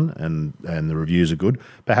have done, and the reviews are good,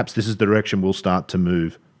 perhaps this is the direction we'll start to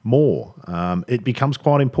move more. It becomes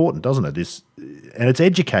quite important, doesn't it? And it's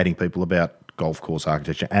educating people about golf course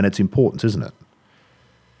architecture and its importance, isn't it?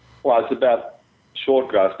 Well, it's about short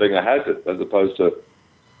grass being a hazard as opposed to,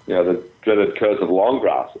 the dreaded curse of long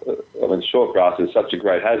grass. I mean, short grass is such a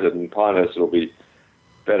great hazard, and Pinehurst will be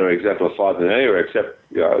better exemplified than anywhere, except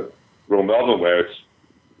Royal Melbourne, where it's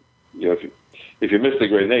if you miss the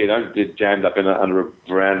green there, you don't get jammed up under a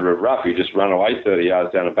veranda of rough. You just run away 30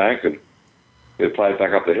 yards down a bank and you play it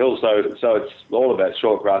back up the hill. So it's all about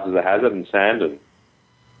short grass as a hazard, and sand and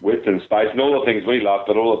width and space and all the things we love,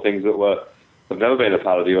 but all the things that have never been a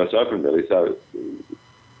part of the US Open really. So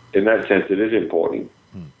in that sense, it is important.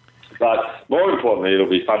 But more importantly, it'll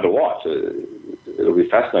be fun to watch. It'll be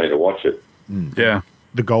fascinating to watch it. Yeah.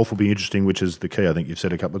 The golf will be interesting, which is the key. I think you've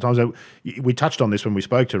said a couple of times. We touched on this when we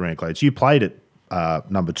spoke to Rand Clates. You played at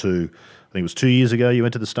number 2, I think it was 2 years ago. You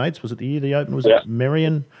went to the States. Was it the year the Open was at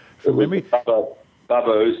Merion? From memory? Bubba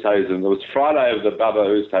Oosthuizen. It was Friday of the Bubba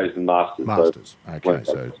Oosthuizen Masters. Okay,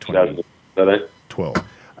 so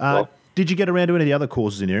 2012. Did you get around to any of the other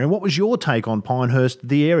courses in the area? And what was your take on Pinehurst,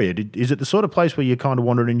 the area? Is it the sort of place where you kind of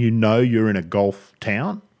wandered and you're in a golf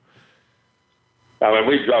town? I mean,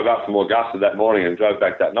 we drove up from Augusta that morning and drove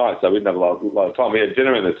back that night, so we didn't have a lot of time. We had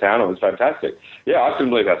dinner in the town. It was fantastic. Yeah, I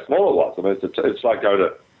couldn't believe how small it was. I mean, it's like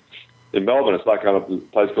in Melbourne, it's like a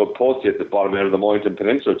place called Portsea at the bottom end of the Mornington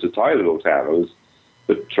Peninsula. It's a tiny little town. It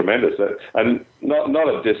was tremendous. And not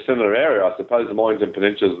a dissimilar area. I suppose the Mornington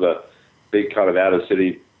Peninsula is the big kind of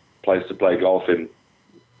outer-city place to play golf in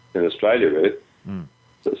Australia, really.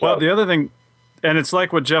 Well, the other thing... And it's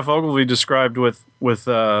like what Jeff Ogilvy described with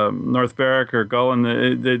North Berwick or Gullin.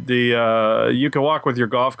 You can walk with your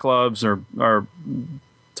golf clubs or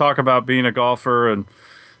talk about being a golfer,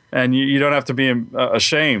 and you don't have to be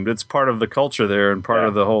ashamed. It's part of the culture there and part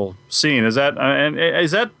of the whole scene. Is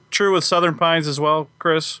that true with Southern Pines as well,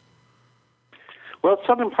 Chris? Well,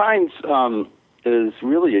 Southern Pines is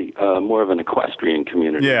really more of an equestrian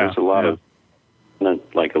community. Yeah, there's a lot of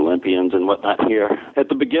like Olympians and whatnot here. At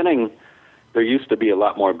the beginning, there used to be a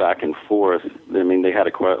lot more back and forth. I mean, they had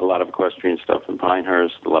a lot of equestrian stuff in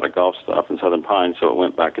Pinehurst, a lot of golf stuff in Southern Pines, so it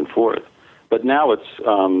went back and forth. But now it's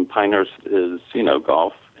Pinehurst is,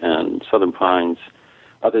 golf, and Southern Pines,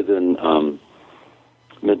 other than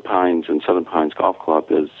Mid Pines and Southern Pines Golf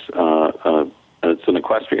Club, is it's an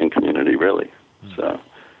equestrian community, really. So,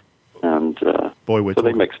 and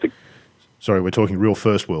they mixed it. Sorry, we're talking real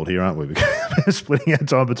first world here, aren't we? We're splitting our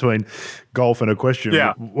time between golf and equestrian.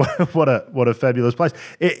 Yeah. What a fabulous place.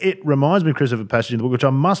 It reminds me, Chris, of a passage in the book, which I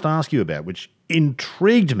must ask you about, which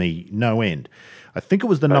intrigued me no end. I think it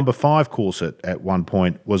was the number 5 course at one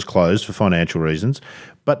point was closed for financial reasons,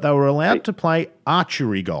 but they were allowed to play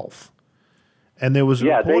archery golf. And there was a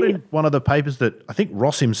report in one of the papers that I think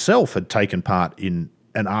Ross himself had taken part in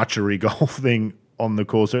an archery golf thing on the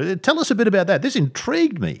course. Tell us a bit about that. This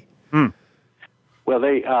intrigued me. Well,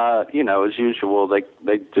 they, as usual, they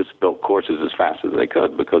just built courses as fast as they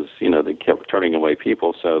could because, they kept turning away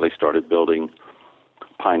people. So they started building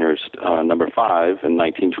Pinehurst number 5 in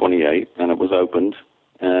 1928, and it was opened.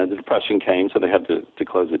 And the Depression came, so they had to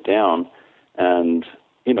close it down. And,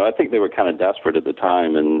 I think they were kind of desperate at the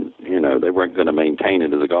time, and, they weren't going to maintain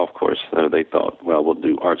it as a golf course. So they thought, well, we'll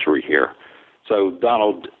do archery here. So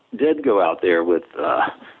Donald did go out there with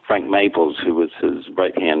Frank Maples, who was his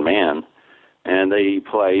right-hand man. And they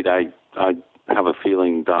played. I have a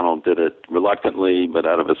feeling Donald did it reluctantly, but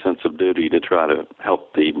out of a sense of duty to try to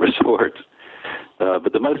help the resort.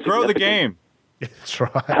 But the most throw the game. That's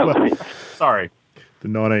right. Well, sorry. The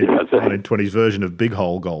 1920s version of big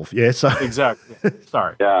hole golf. Yeah. So exactly.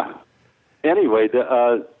 Sorry. Yeah. Anyway,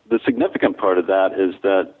 the the significant part of that is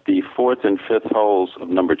that the fourth and fifth holes of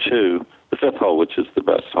number 2, the fifth hole, which is the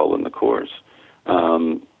best hole in the course,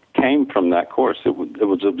 came from that course. It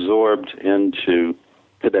was absorbed into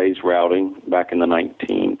today's routing back in the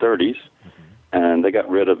 1930s, and they got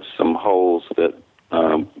rid of some holes that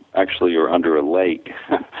actually are under a lake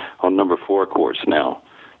on number 4 course now.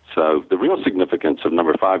 So the real significance of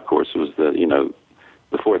number 5 course was that,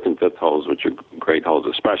 the fourth and fifth holes, which are great holes,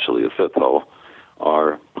 especially the fifth hole,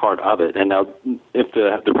 are part of it. And now, if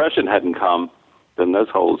the Depression hadn't come, then those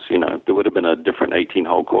holes, there would have been a different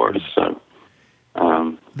 18-hole course. So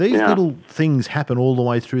these little things happen all the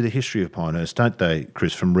way through the history of Pinehurst, don't they,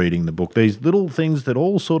 Chris, from reading the book? These little things that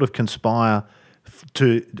all sort of conspire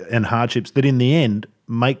and hardships that in the end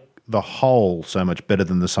make the whole so much better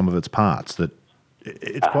than the sum of its parts. That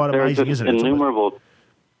it's quite amazing, isn't it? Innumerable.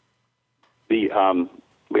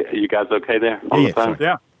 You guys okay there on the phone?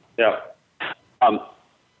 Yeah.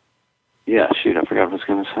 Yeah, shoot, I forgot what I was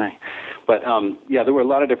going to say. But, there were a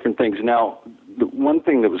lot of different things. Now, the one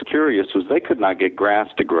thing that was curious was they could not get grass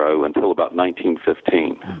to grow until about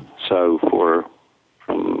 1915. So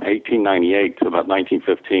from 1898 to about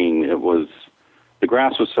 1915, the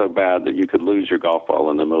grass was so bad that you could lose your golf ball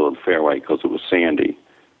in the middle of the fairway because it was sandy.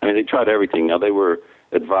 I mean, they tried everything. Now, they were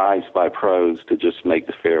advised by pros to just make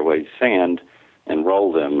the fairways sand and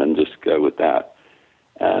roll them and just go with that.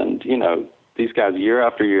 And, these guys, year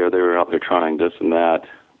after year, they were out there trying this and that,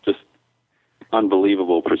 just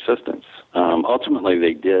unbelievable persistence. Ultimately,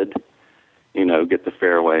 they did, get the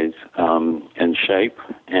fairways in shape,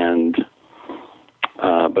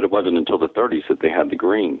 but it wasn't until the 30s that they had the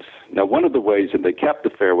greens. Now, one of the ways that they kept the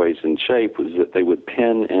fairways in shape was that they would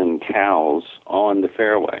pin in cows on the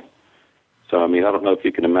fairway. So, I don't know if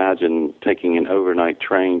you can imagine taking an overnight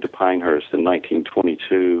train to Pinehurst in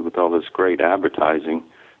 1922 with all this great advertising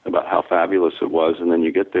about how fabulous it was, and then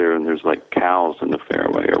you get there and there's like cows in the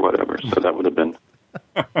fairway or whatever. So that would have been,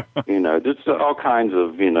 just all kinds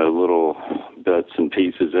of, little bits and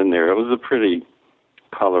pieces in there. It was a pretty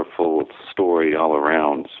colorful story all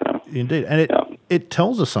around. So indeed, and it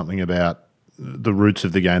tells us something about the roots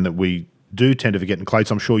of the game that we do tend to forget. And Clates,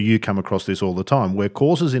 I'm sure you come across this all the time, where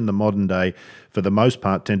courses in the modern day, for the most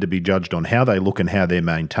part, tend to be judged on how they look and how they're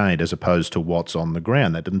maintained as opposed to what's on the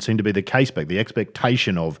ground. That didn't seem to be the case back. The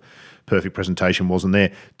expectation of perfect presentation wasn't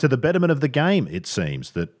there. To the betterment of the game, it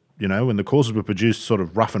seems, that, when the courses were produced sort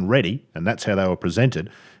of rough and ready, and that's how they were presented,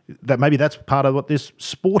 that maybe that's part of what this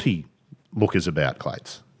sporty look is about,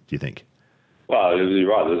 Clates, do you think? Well, you're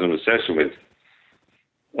right. There's an obsession with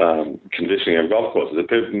conditioning of golf courses.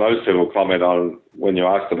 Most people comment on, when you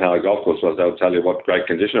ask them how a golf course was, they'll tell you what great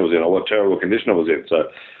condition it was in or what terrible condition it was in. So,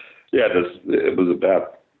 it was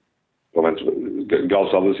about,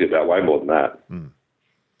 golf's obviously about way more than that.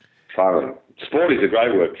 Fun. Sport is a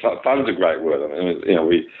great word. Fun's a great word.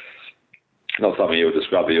 Not something you would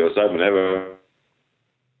describe the US Open ever.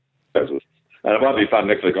 And it won't be fun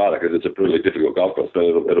next week either because it's a really difficult golf course, but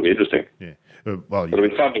it'll be interesting. Yeah. It'll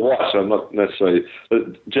be fun to watch. I'm not necessarily...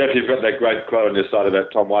 Jeff, you've got that great quote on your site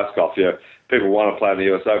about Tom Weiskopf. People want to play in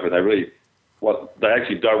the US Open. They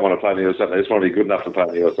actually don't want to play in the US Open. They just want to be good enough to play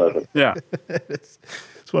in the US Open. Yeah.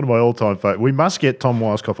 It's one of my all-time favourites. We must get Tom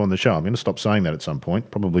Weiskopf on the show. I'm going to stop saying that at some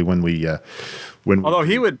point, probably when we... Although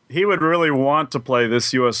he would really want to play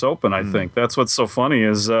this U.S. Open, I think. That's what's so funny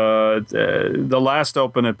is the last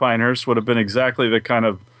Open at Pinehurst would have been exactly the kind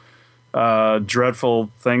of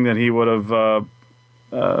dreadful thing that he would have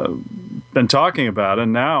been talking about.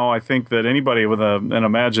 And now I think that anybody with an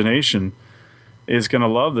imagination is going to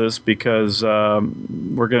love this because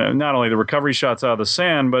we're going to, not only the recovery shots out of the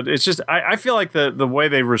sand, but it's just, I feel like the way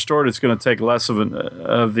they've restored it's going to take less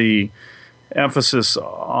of the emphasis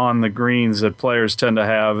on the greens that players tend to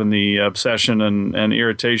have and the obsession and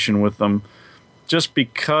irritation with them, just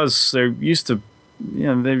because they're used to,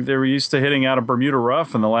 they were used to hitting out of Bermuda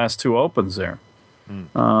rough in the last 2 Opens there.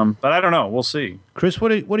 But I don't know. We'll see. Chris,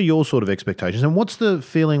 what are your sort of expectations, and what's the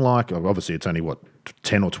feeling like? Obviously, it's only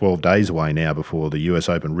 10 or 12 days away now before the US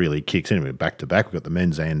Open really kicks in. We're back to back. We've got the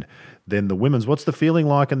men's and then the women's. What's the feeling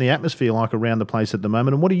like and the atmosphere like around the place at the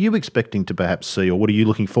moment? And what are you expecting to perhaps see, or what are you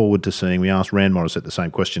looking forward to seeing? We asked Rand Morrissette the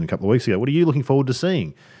same question a couple of weeks ago. What are you looking forward to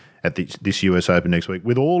seeing at this US Open next week,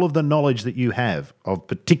 with all of the knowledge that you have of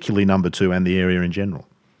particularly number 2 and the area in general?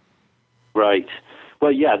 Right.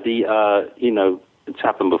 Well, yeah, it's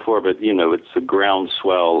happened before, but, it's a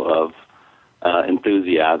groundswell of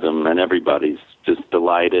enthusiasm, and everybody's just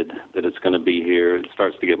delighted that it's going to be here. It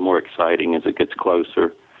starts to get more exciting as it gets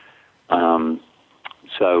closer.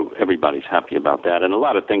 So everybody's happy about that. And a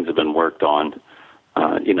lot of things have been worked on.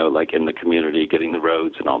 like in the community, getting the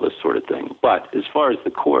roads and all this sort of thing. But as far as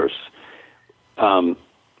the course, I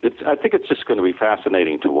think it's just going to be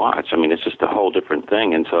fascinating to watch. I mean, it's just a whole different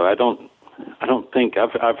thing. And so I don't think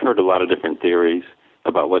I've heard a lot of different theories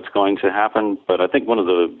about what's going to happen. But I think one of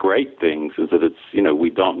the great things is that it's, we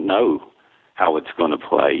don't know how it's going to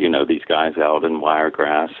play, these guys out in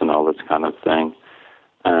Wiregrass and all this kind of thing.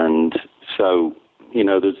 And so,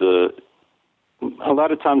 there's a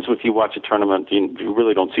lot of times if you watch a tournament, you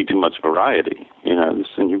really don't see too much variety, and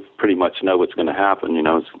you pretty much know what's going to happen.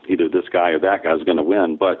 It's either this guy or that guy's going to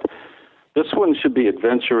win. But this one should be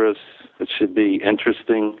adventurous. It should be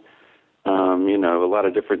interesting. A lot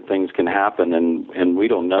of different things can happen, and we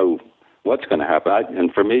don't know what's going to happen.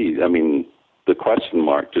 And for me, I mean, the question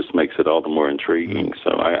mark just makes it all the more intriguing.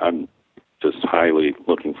 So I'm just highly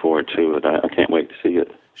looking forward to it. I can't wait to see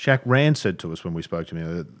it. Shaq Rand said to us when we spoke to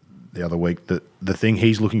him the other week that the thing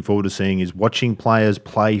he's looking forward to seeing is watching players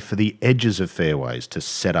play for the edges of fairways to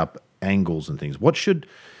set up angles and things. What should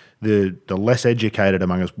the less educated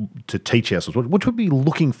among us to teach ourselves? What should we be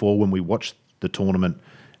looking for when we watch the tournament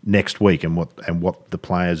next week and what the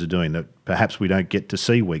players are doing that perhaps we don't get to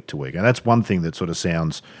see week to week? And that's one thing that sort of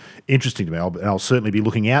sounds interesting to me. I'll certainly be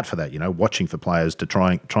looking out for that, watching for players to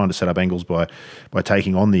trying to set up angles by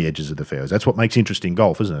taking on the edges of the fairways. That's what makes interesting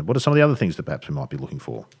golf, isn't it? What are some of the other things that perhaps we might be looking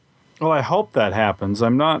for? Well, I hope that happens.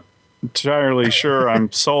 I'm not entirely sure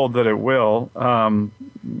I'm sold that it will.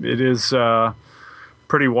 It is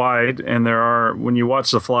pretty wide, and when you watch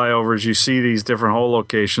the flyovers, you see these different hole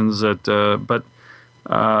locations that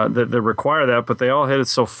require that, but they all hit it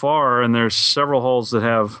so far, and there's several holes that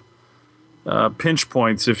have pinch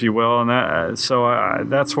points, if you will, and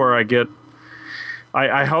that's where I get.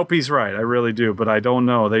 I hope he's right, I really do, but I don't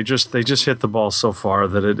know. They just hit the ball so far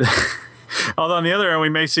that it. Although on the other end, we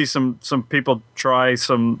may see some people try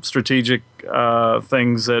some strategic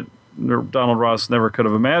things that Donald Ross never could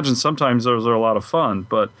have imagined. Sometimes those are a lot of fun,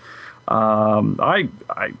 but I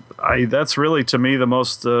that's really to me the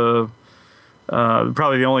most.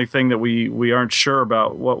 Probably the only thing that we aren't sure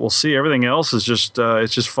about what we'll see. Everything else is just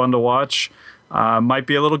it's just fun to watch. Might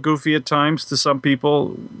be a little goofy at times to some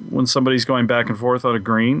people when somebody's going back and forth on a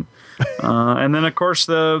green, and then of course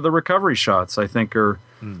the recovery shots I think are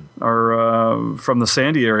from the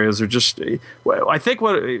sandy areas are just. I think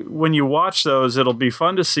when you watch those, it'll be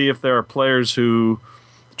fun to see if there are players who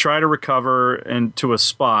try to recover and to a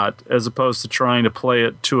spot as opposed to trying to play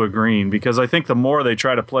it to a green, because I think the more they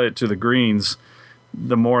try to play it to the greens,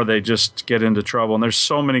 the more they just get into trouble. And there's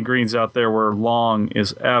so many greens out there where long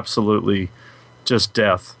is absolutely just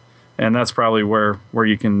death. And that's probably where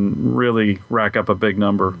you can really rack up a big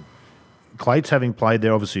number. Clayton, having played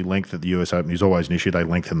there, obviously length at the US Open is always an issue. They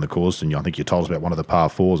lengthen the course, and I think you told us about one of the par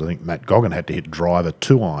fours. I think Matt Goggin had to hit driver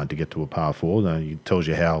 2-iron to get to a par four. It tells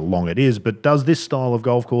you how long it is. But does this style of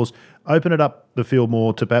golf course open it up the field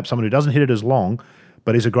more to perhaps someone who doesn't hit it as long,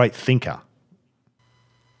 but is a great thinker?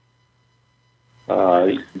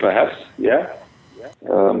 Perhaps, yeah.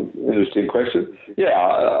 Interesting question.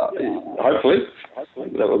 Yeah, hopefully.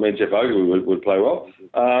 That would mean Jeff Ogilvy would play well.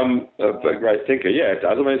 But great thinker, yeah, it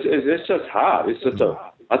does. I mean, it's just hard. It's just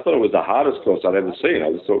I thought it was the hardest course I'd ever seen.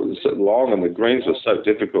 I just thought it was so long and the greens were so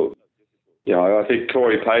difficult. I think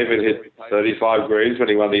Corey Pavin hit 35 greens when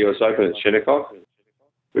he won the US Open at Shinnecock,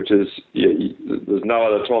 which is, there's no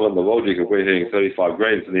other tournament in the world you can be hitting 35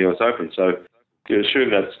 greens in the US Open. So you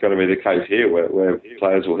assume that's going to be the case here, where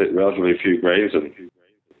players will hit relatively few greens, and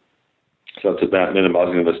so it's about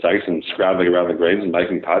minimising the mistakes and scrabbling around the greens and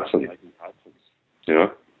making putts, and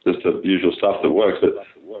just the usual stuff that works.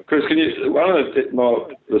 But Chris, one of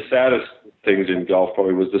the saddest things in golf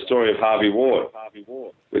probably was the story of Harvey Ward,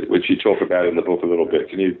 which you talk about in the book a little bit.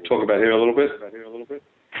 Can you talk about him a little bit?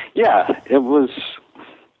 Yeah, it was.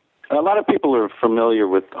 A lot of people are familiar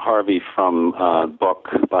with Harvey from a book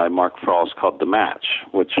by Mark Frost called The Match,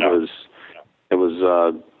 which was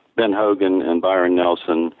Ben Hogan and Byron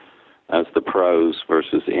Nelson as the pros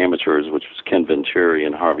versus the amateurs, which was Ken Venturi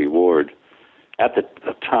and Harvey Ward. At the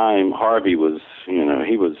time, Harvey was,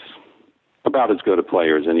 he was about as good a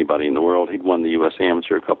player as anybody in the world. He'd won the U.S.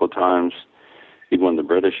 Amateur a couple of times. He'd won the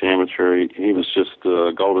British Amateur. He was just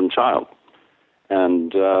a golden child.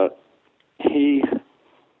 And he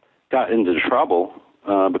got into trouble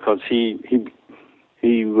because he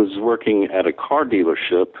was working at a car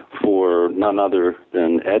dealership for none other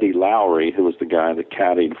than Eddie Lowry, who was the guy that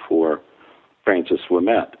caddied for Francis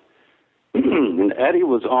Ouimet. And Eddie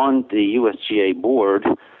was on the USGA board,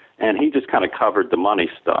 and he just kind of covered the money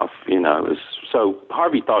stuff, So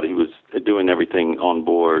Harvey thought he was doing everything on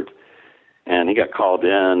board, and he got called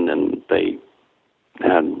in, and they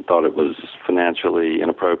and thought it was financially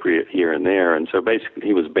inappropriate here and there, and so basically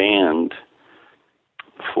he was banned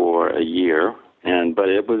for a year. But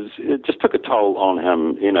it just took a toll on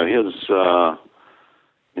him.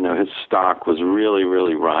 His stock was really,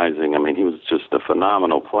 really rising. I mean, he was just a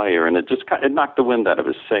phenomenal player, and it knocked the wind out of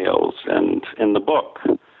his sails. And in the book,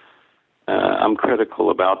 I'm critical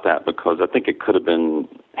about that because I think it could have been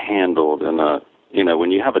handled in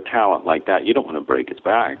when you have a talent like that, you don't want to break his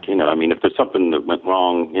back. I mean, if there's something that went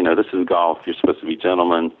wrong, this is golf. You're supposed to be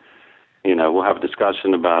gentlemen. We'll have a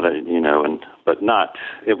discussion about it. But not.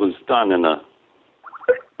 It was done in a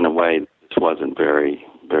way that just wasn't very,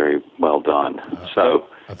 very well done. So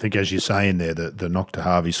I think, as you say in there, the knock to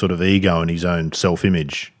Harvey's sort of ego and his own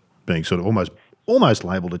self-image being sort of almost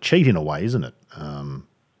labelled a cheat in a way, isn't it?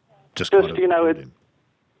 Just kind of, it's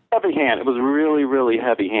heavy-handed. It was really, really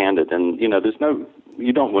heavy-handed, and you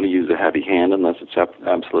don't want to use a heavy hand unless it's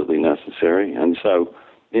absolutely necessary. And so,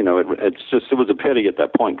 it was a pity at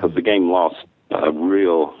that point because the game lost a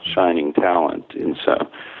real shining talent, and so.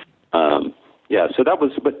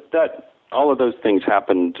 All of those things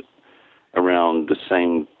happened around the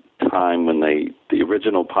same time when the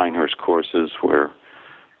original Pinehurst courses were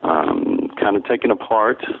kind of taken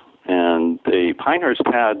apart, and the Pinehurst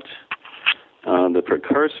had the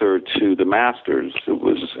precursor to the Masters. It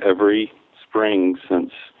was every spring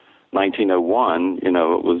since 1901. It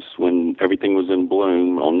was when everything was in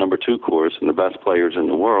bloom on number 2 course and the best players in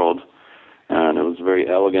the world, and it was a very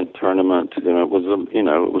elegant tournament.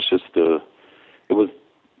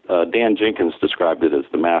 Dan Jenkins described it as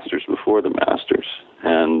the Masters before the Masters,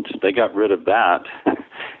 and they got rid of that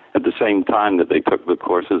at the same time that they took the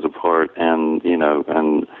courses apart and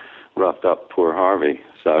roughed up poor Harvey.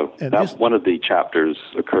 So one of the chapters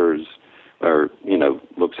occurs or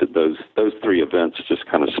looks at those 3 events. Just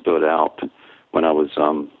kind of stood out when I was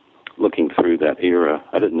looking through that era.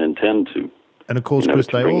 I didn't intend to. And of course, Chris,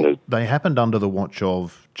 they happened under the watch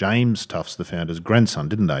of James Tufts, the founder's grandson,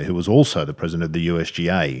 didn't they? Who was also the president of the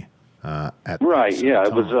USGA at right. Yeah, time.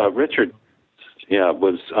 It was Richard. Yeah, it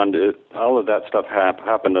was under all of that stuff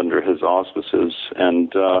happened under his auspices,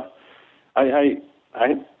 and I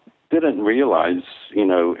didn't realize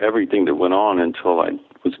everything that went on until I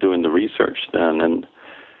was doing the research then, and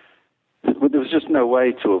there was just no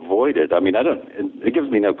way to avoid it. I mean, it gives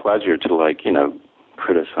me no pleasure to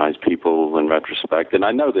criticize people in retrospect, and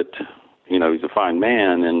I know that he's a fine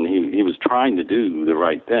man and he was trying to do the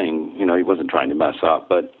right thing. He wasn't trying to mess up,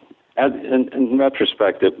 but in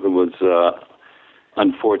retrospect it was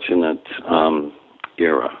unfortunate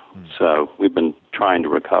era. So we've been trying to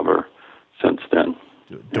recover since then.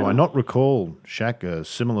 Do I not recall, Shaq, a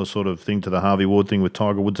similar sort of thing to the Harvey Ward thing with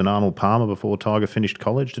Tiger Woods and Arnold Palmer before Tiger finished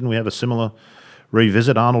college? Didn't we have a similar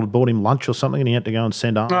revisit? Arnold had bought him lunch or something, and he had to go and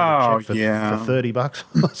send Arnold a check for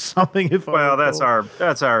 $30 or something.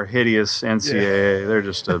 That's our hideous NCAA. Yeah. They're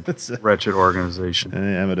just a wretched organization.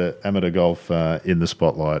 Amateur golf in the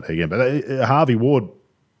spotlight again. But Harvey Ward,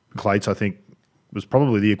 Clates, I think, was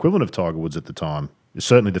probably the equivalent of Tiger Woods at the time.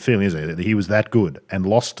 Certainly the feeling is that he was that good and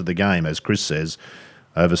lost to the game, as Chris says,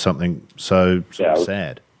 over something so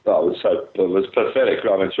sad. It was pathetic.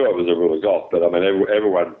 I mean, sure, it was a rule of golf, but I mean,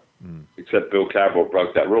 everyone except Bill Campbell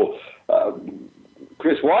broke that rule.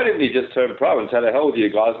 Chris, why didn't he just turn pro and say, the hell with you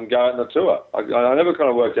guys and go out on the tour? I never kind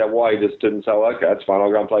of worked out why he just didn't say, well, okay, that's fine,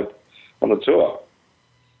 I'll go and play on the tour.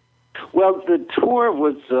 Well, the tour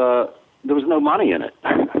was, there was no money in it.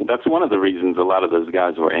 That's one of the reasons a lot of those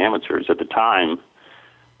guys were amateurs. At the time,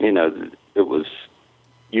 it was,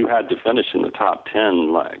 you had to finish in the top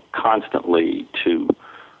 10 constantly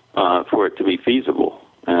for it to be feasible.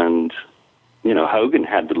 And Hogan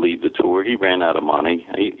had to leave the tour. He ran out of money.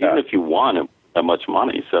 Even if you won, it wasn't that much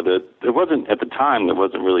money. So there wasn't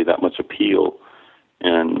really that much appeal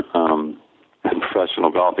in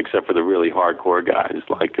professional golf, except for the really hardcore guys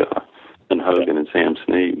like Hogan and Sam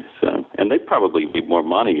Snead. So, and they probably made more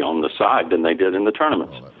money on the side than they did in the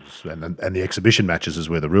tournaments. And the exhibition matches is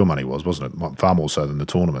where the real money was, wasn't it? Far more so than the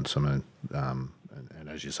tournaments. I mean, and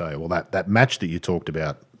as you say, well, that match that you talked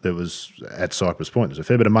about, there was at Cypress Point. There's a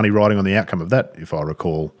fair bit of money riding on the outcome of that, if I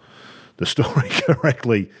recall the story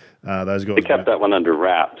correctly. Those guys. They kept that one under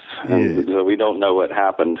wraps, and so we don't know what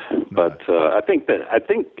happened. But I think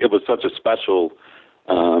it was such a special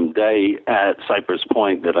day at Cypress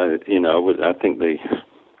Point that I think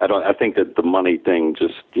that the money thing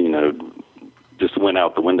just went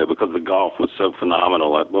out the window because the golf was so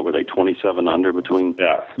phenomenal. What were they, 27 under between?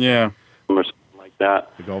 Yeah. Or something like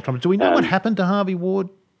that. The golf tournament. Do we know what happened to Harvey Ward,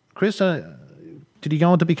 Chris? Did he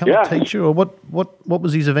go on to become a teacher, or what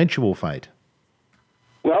was his eventual fate?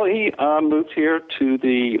 Well, he moved here to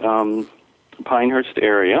the Pinehurst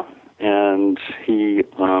area, and he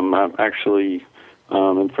I'm actually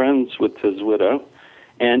am friends with his widow.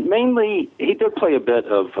 And mainly, he did play a bit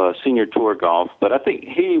of senior tour golf, but I think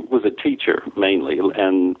he was a teacher mainly,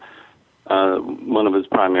 and one of his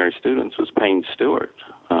primary students was Payne Stewart.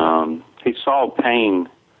 He saw Payne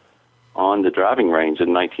on the driving range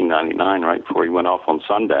in 1999, right before he went off on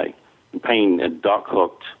Sunday. Payne had duck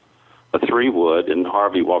hooked a 3-wood, and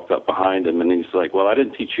Harvey walked up behind him, and he's like, "Well, I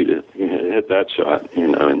didn't teach you to hit that shot,"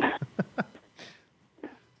 And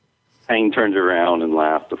Payne turned around and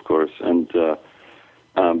laughed, of course, and.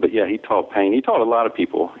 But yeah, he taught Payne. He taught a lot of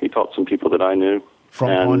people. He taught some people that I knew. From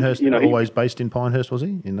Pinehurst, always based in Pinehurst, was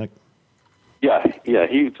he? Yeah.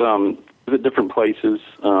 He's at different places,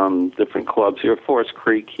 different clubs here. Forest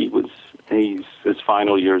Creek, his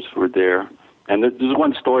final years were there. And there's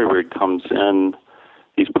one story where he comes in.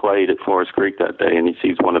 He's played at Forest Creek that day, and he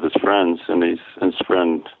sees one of his friends, and his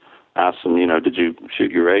friend asks him, "Did you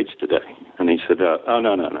shoot your age today?" And he said, "Oh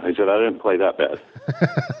no." He said, "I didn't play that bad."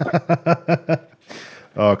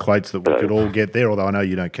 Oh, Clates, that we could all get there, although I know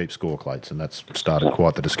you don't keep score, Clates, and that's started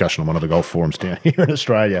quite the discussion on one of the golf forums down here in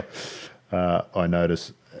Australia, I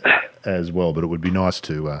notice as well. But it would be nice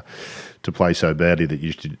to play so badly that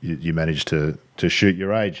you managed to shoot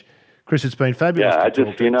your age. Chris, it's been fabulous. Yeah,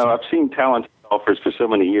 I've seen talented golfers for so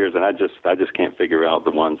many years, and I just can't figure out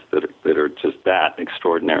the ones that are just that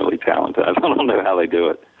extraordinarily talented. I don't know how they do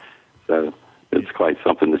it. So it's quite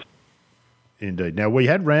something to. Indeed. Now, we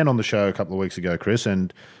had Ran on the show a couple of weeks ago, Chris,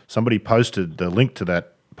 and somebody posted the link to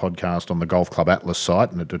that podcast on the Golf Club Atlas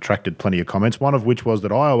site, and it attracted plenty of comments, one of which was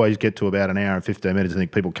that I always get to about an hour and 15 minutes. I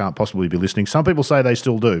think people can't possibly be listening. Some people say they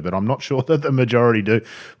still do, but I'm not sure that the majority do.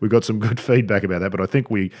 We got some good feedback about that, but I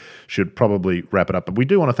think we should probably wrap it up. But we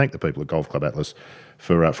do want to thank the people at Golf Club Atlas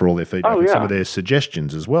for all their feedback and some of their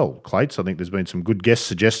suggestions as well. Clates, I think there's been some good guests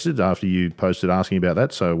suggested after you posted asking about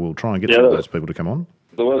that, so we'll try and get some of those people to come on.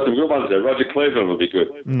 There were some good ones there. Roger Cleveland would be good.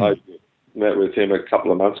 I met with him a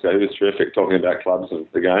couple of months ago. He was terrific talking about clubs and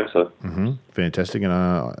the game. So fantastic,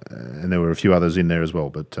 and there were a few others in there as well.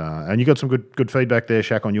 But and you got some good feedback there,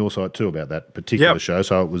 Shaq, on your site too about that particular show.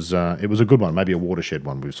 So it was a good one, maybe a watershed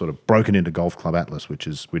one. We've sort of broken into Golf Club Atlas,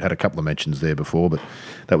 we'd had a couple of mentions there before, but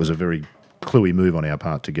that was a very cluey move on our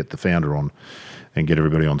part to get the founder on and get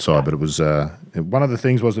everybody on side. But it was one of the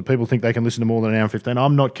things was that people think they can listen to more than an hour and 15.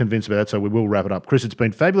 I'm not convinced about that, so we will wrap it up. Chris, it's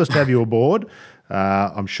been fabulous to have you aboard.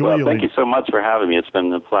 I'm sure thank you so much for having me. It's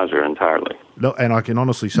been a pleasure entirely. No, and I can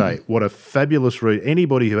honestly say, what a fabulous read.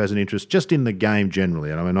 Anybody who has an interest just in the game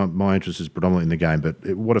generally, and I mean, my interest is predominantly in the game, but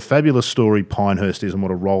what a fabulous story Pinehurst is and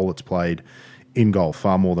what a role it's played in golf,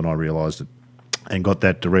 far more than I realised it, and got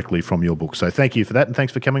that directly from your book. So thank you for that, and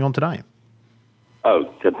thanks for coming on today.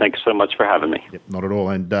 Oh, good. Thanks so much for having me. Yep, not at all.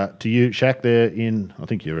 And to you, Shaq, there I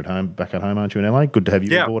think you're back at home, aren't you, in LA? Good to have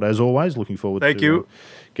you on board as always. Looking forward to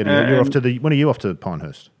getting you're off to when are you off to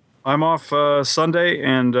Pinehurst? I'm off Sunday,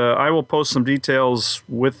 and I will post some details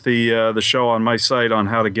with the show on my site on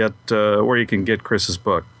how to get where you can get Chris's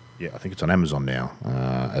book. Yeah, I think it's on Amazon now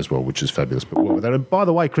as well, which is fabulous. But by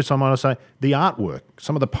the way, Chris, I might say the artwork,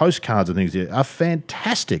 some of the postcards and things here are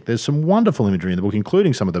fantastic. There's some wonderful imagery in the book,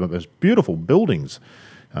 including some of the most beautiful buildings.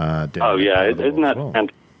 Isn't that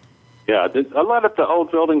fantastic? Yeah, a lot of the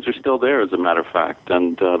old buildings are still there, as a matter of fact.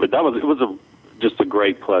 And but it was just a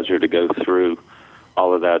great pleasure to go through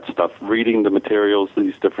all of that stuff, reading the materials,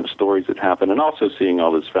 these different stories that happen, and also seeing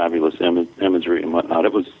all this fabulous imagery and whatnot.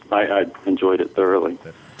 I enjoyed it thoroughly.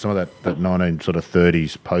 Some of that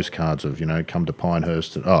 1930s postcards of, come to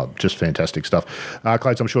Pinehurst. Just fantastic stuff.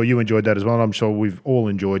 Clates, I'm sure you enjoyed that as well. I'm sure we've all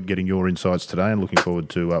enjoyed getting your insights today and looking forward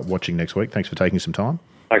to watching next week. Thanks for taking some time.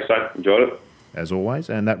 Thanks, mate. Enjoyed it. As always.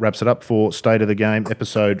 And that wraps it up for State of the Game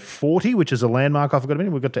episode 40, which is a landmark. I forgot a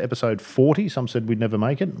minute. We got to episode 40. Some said we'd never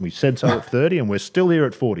make it. We said so at 30, and we're still here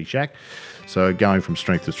at 40, Shaq. So going from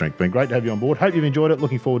strength to strength. Been great to have you on board. Hope you've enjoyed it.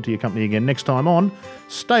 Looking forward to your company again next time on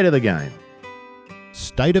State of the Game.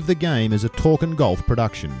 State of the Game is a Talk and Golf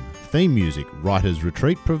production. Theme music, Writer's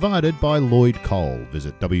Retreat, provided by Lloyd Cole.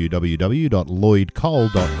 Visit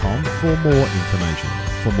www.lloydcole.com for more information.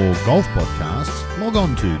 For more golf podcasts, log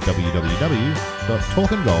on to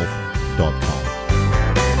www.talkandgolf.com.